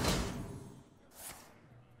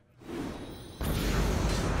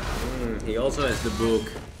 He also has the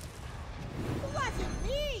book. Wasn't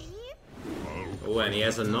me. Oh, and he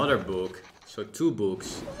has another book. So 2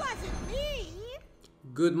 books. Wasn't me.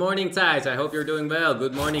 Good morning, Thijs. I hope you're doing well.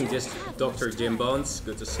 Good morning, Dr. Jim Bones.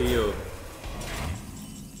 Good to see you.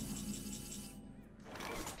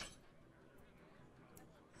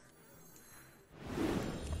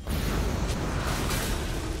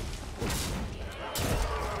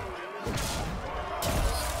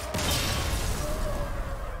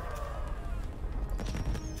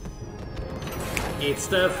 It's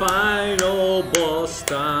the final boss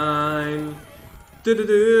time.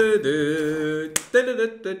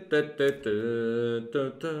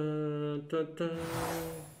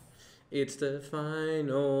 It's the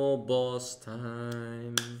final boss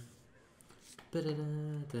time.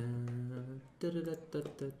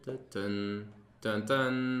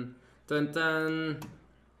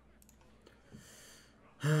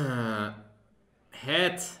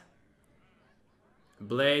 Head.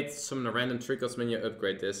 Blade, summon a random trickles when you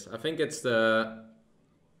upgrade this. I think it's the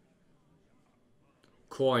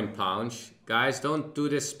coin punch. Guys, don't do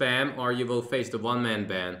this spam or you will face the one-man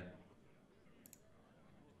ban.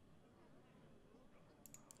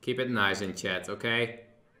 Keep it nice in chat, okay?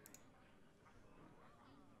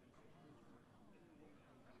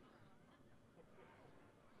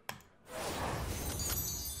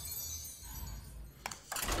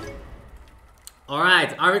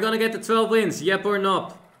 Alright, are we gonna get the 12 wins? Yep or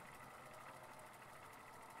not?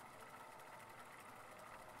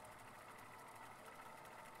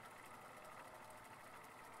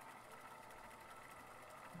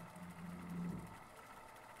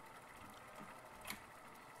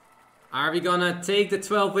 Are we gonna take the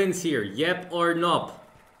 12 wins here? Yep or nop?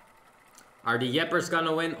 Are the yeppers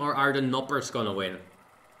gonna win or are the noppers gonna win?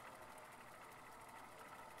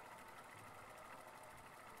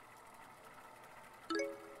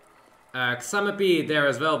 Xamapi there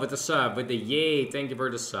as well with the sub, with the yay, thank you for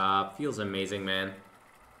the sub. Feels amazing, man.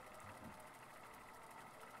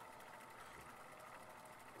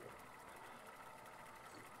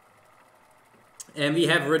 And we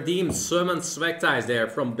have redeemed Summon Swag Ties there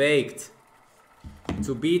from Baked.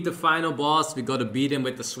 To beat the final boss, we gotta beat him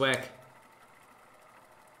with the swag.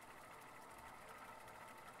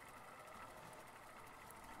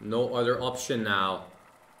 No other option now.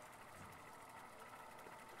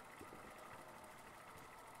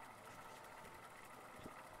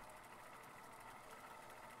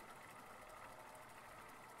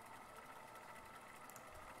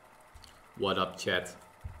 What up, chat?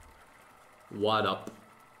 What up?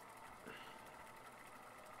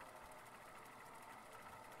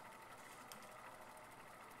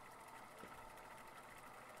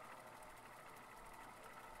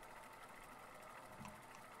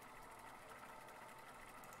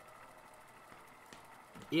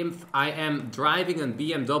 If I am driving a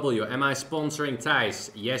BMW, am I sponsoring Thijs?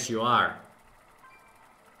 Yes, you are.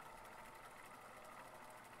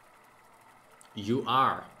 You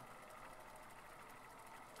are.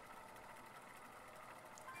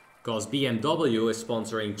 Because BMW is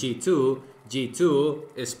sponsoring G2, G2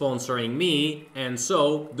 is sponsoring me, and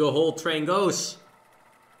so the whole train goes.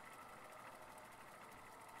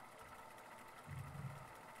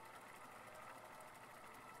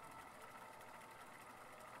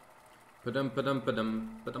 Padum padum padum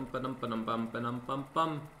padum padum padum pum padum pum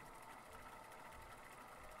pum.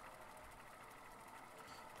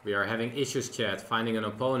 We are having issues, chat, finding an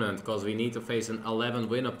opponent, because we need to face an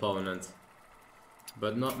 11-win opponent.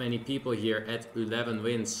 But not many people here at 11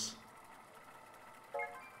 wins.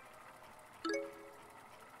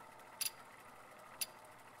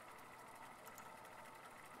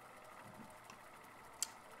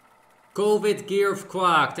 COVID Gear of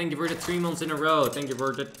Quack, thank you for the 3 months in a row. Thank you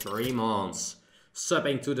for the 3 months.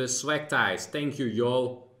 Subbing to the swag ties. Thank you,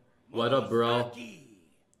 yo. What up, bro?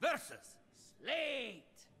 Versus Slate.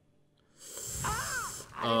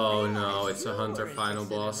 Oh no, it's a Hunter final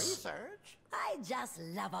boss. I just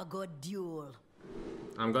love a good duel.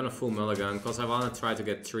 I'm gonna full mulligan because I wanna try to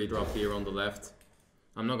get 3-drop here on the left.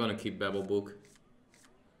 I'm not gonna keep Babel Book.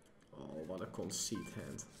 Oh, what a conceit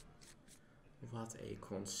hand. What a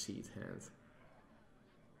conceit hand.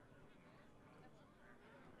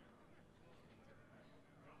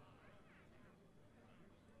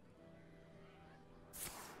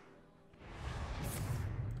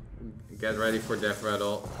 Get ready for Death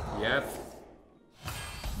Rattle. Yep.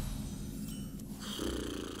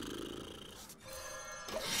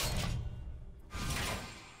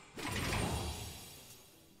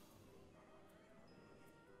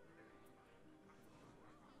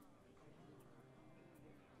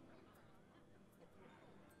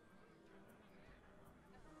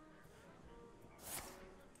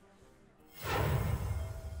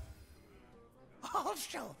 I'll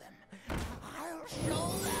show them. I'll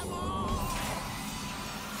show them all.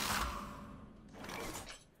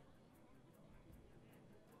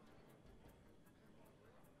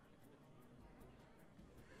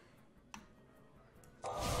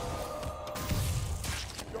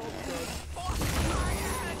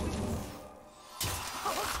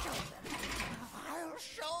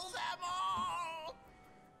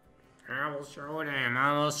 I will show them.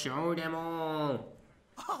 I will show them all.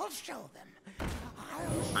 I'll show them.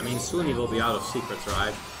 I mean, soon he will be out of secrets,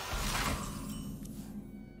 right?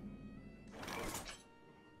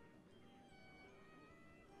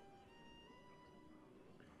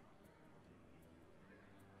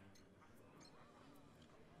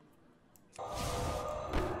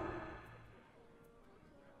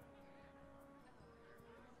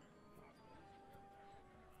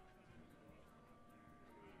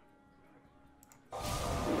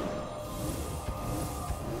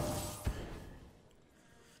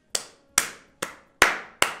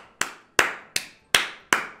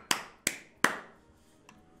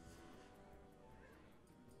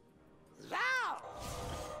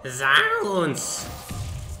 Zounds!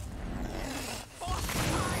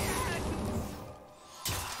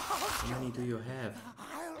 How many do you have?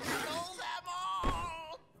 I'll show them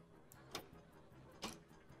all.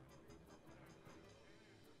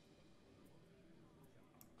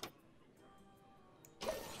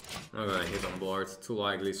 I'm gonna hit on board. Too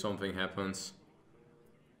likely something happens.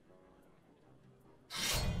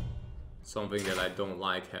 Something that I don't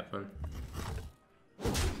like happen.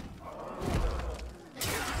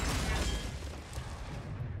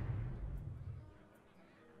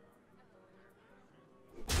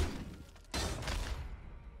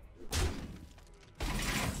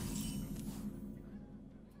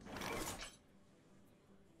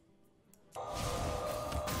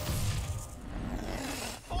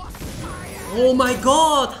 Oh my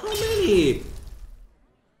god, how many?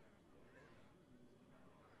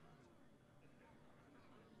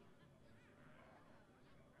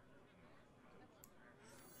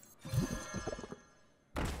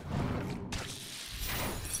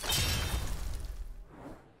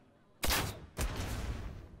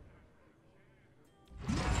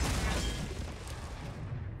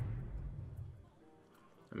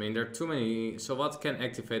 I mean, there are too many. So what can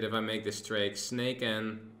activate if I make this Drake? Snake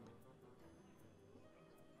and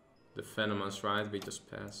the Venomous, right? We just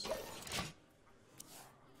pass.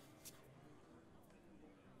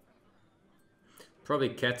 Probably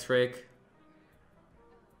Cat Trick.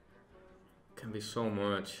 Can be so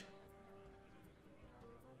much.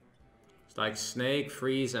 It's like Snake,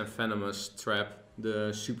 Freeze, and Venomous trap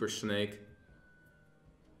the Super Snake.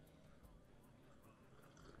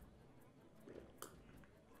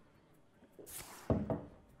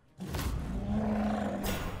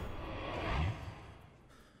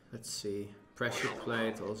 Let's see. Pressure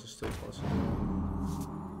plate also still possible.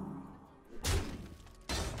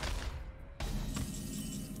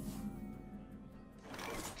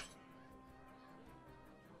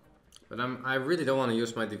 But I really don't want to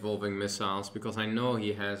use my devolving missiles because I know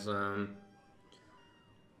he has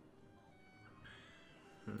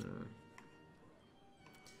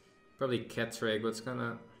probably Cat Trick, but it's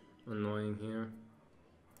kinda annoying here.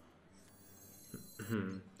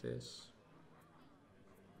 This.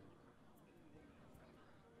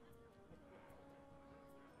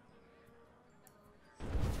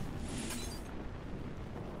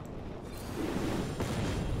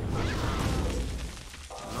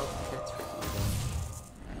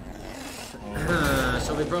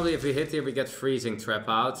 probably if we hit here we get freezing trap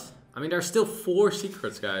out. I mean there's still 4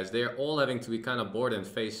 secrets, guys. They're all having to be kind of bored and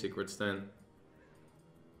face secrets then.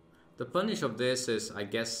 The punish of this is, I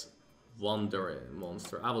guess, Wonder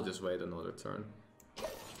Monster. I will just wait another turn.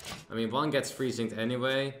 I mean 1 gets freezing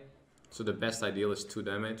anyway, so the best ideal is 2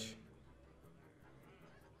 damage.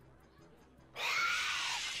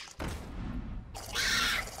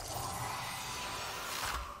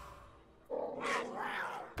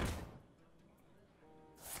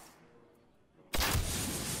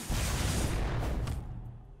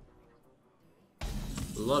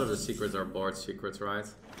 A lot of the secrets are board secrets, right?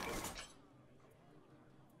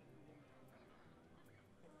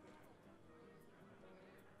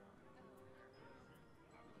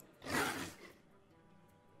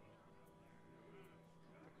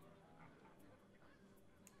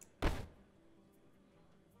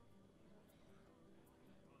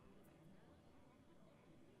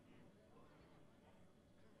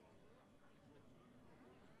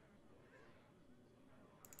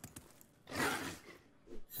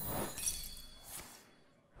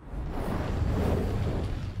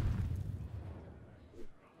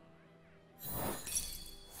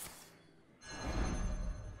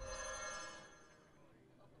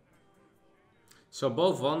 So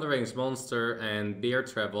both Wandering's Monster and Bear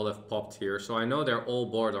Travel have popped here, so I know they're all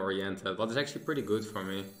board oriented, but it's actually pretty good for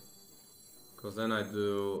me. Because then I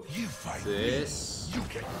do this. You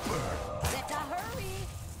get burned. Better hurry.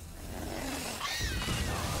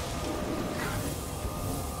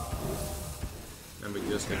 And we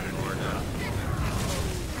just ignore that.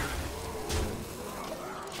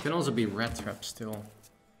 It can also be Red Trap still.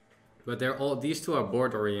 But they're all, these two are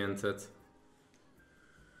board oriented.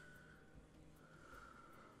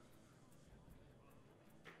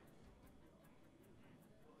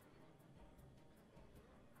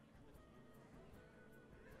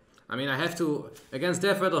 I mean, I have to... Against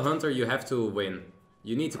Death Rattle Hunter, you have to win.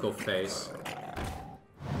 You need to go face.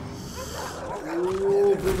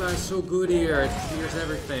 Ooh, Blue Guy's so good here. It clears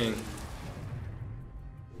everything.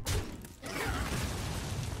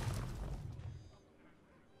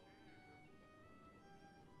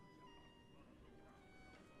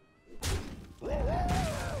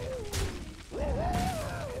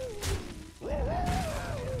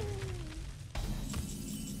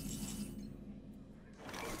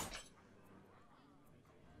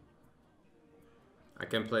 I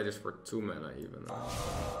can play this for 2 mana even.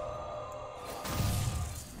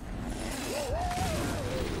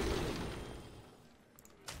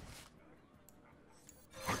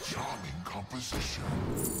 A charming composition.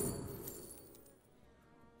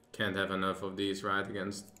 Can't have enough of these, right,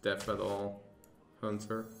 against Death Rattle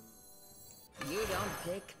Hunter. You don't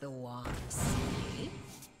pick the wand, see?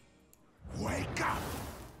 Wake up!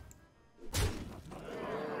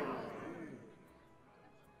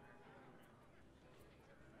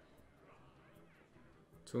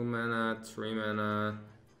 Two mana, 3 mana,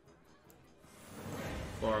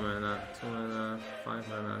 4 mana, 2 mana, 5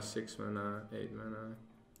 mana, 6 mana, 8 mana.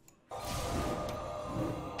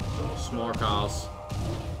 Smorkals.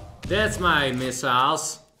 That's my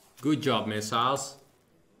missiles. Good job, missiles.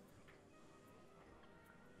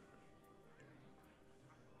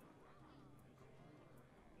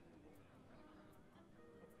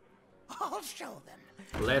 I'll show them.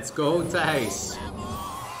 Let's go, Thijs. I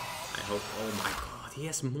hope. Oh my god, he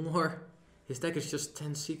has more. His deck is just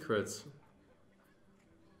 10 secrets.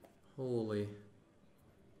 Holy.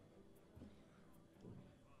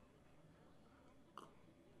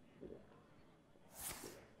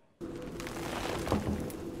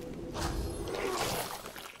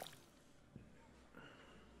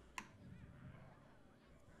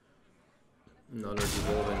 Another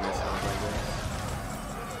devolving missile, I guess.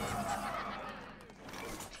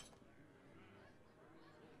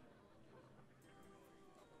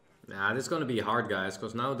 Nah, this is gonna be hard, guys,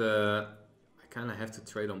 because now I kind of have to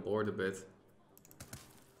trade on board a bit.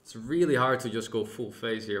 It's really hard to just go full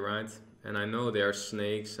face here, right? And I know there are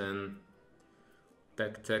snakes and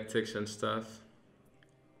deck tactics and stuff.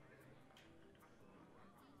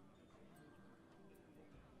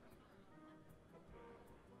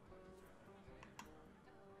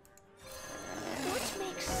 What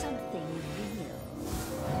makes something real?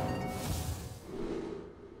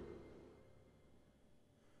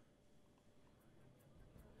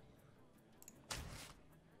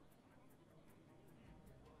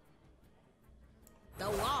 The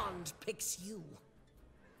wand picks you.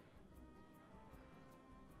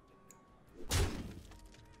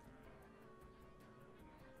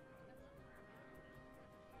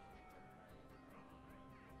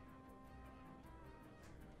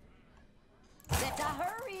 Better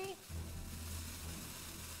hurry.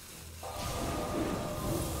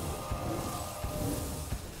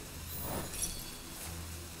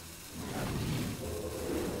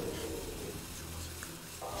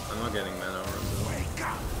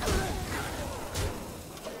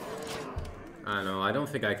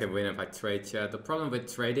 think I can win if I trade, chat. The problem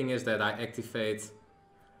with trading is that I activate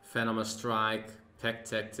Venomous Strike, Pack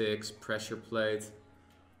Tactics, Pressure Plate.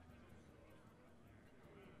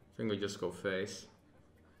 I think we just go face.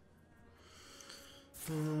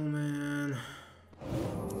 Oh man.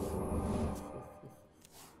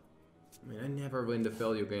 I mean, I never win the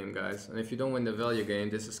value game, guys. And if you don't win the value game,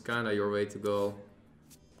 this is kinda your way to go.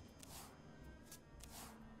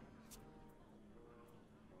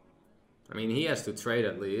 I mean, he has to trade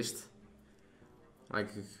at least. Like,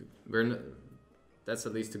 that's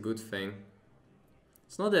at least a good thing.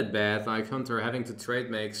 It's not that bad. Like, Hunter having to trade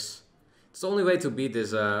makes... It's the only way to beat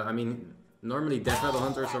this. I mean, normally Death Metal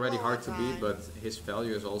Hunter is already hard to beat, but his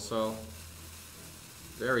value is also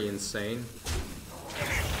very insane.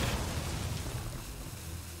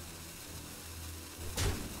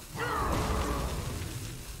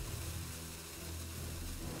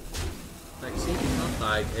 Like, see, he's not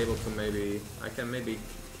like able to maybe... I can maybe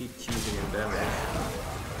keep cheesing him damage.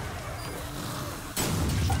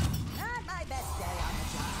 Not my best day on the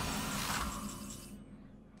job.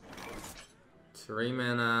 3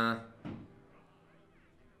 mana,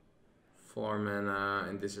 4 mana,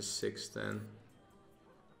 and this is 6 then.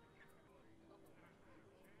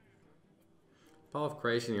 Path of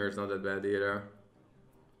Creation here is not that bad either.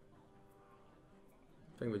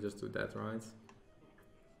 I think we just do that, right?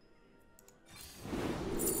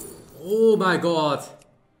 Oh my god!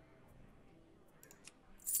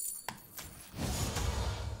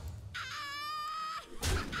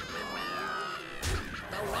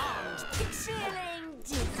 Feeling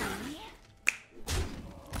dizzy.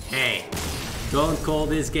 Hey, don't call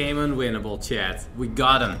this game unwinnable, chat. We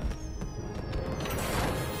got him.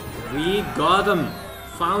 We got him.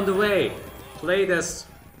 Found a way. Played as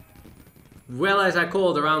well as I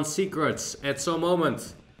called around secrets at some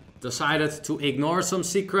moment. Decided to ignore some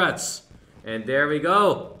secrets. And there we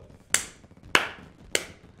go.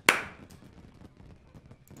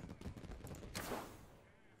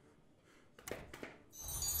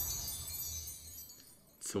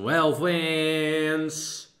 Twelve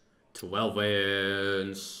wins. 12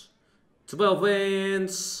 wins. 12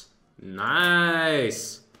 wins.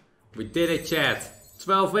 Nice. We did it, chat.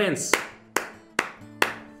 12 wins.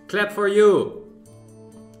 Clap for you.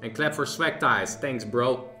 And clap for Swag Thijs. Thanks,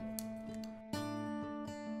 bro.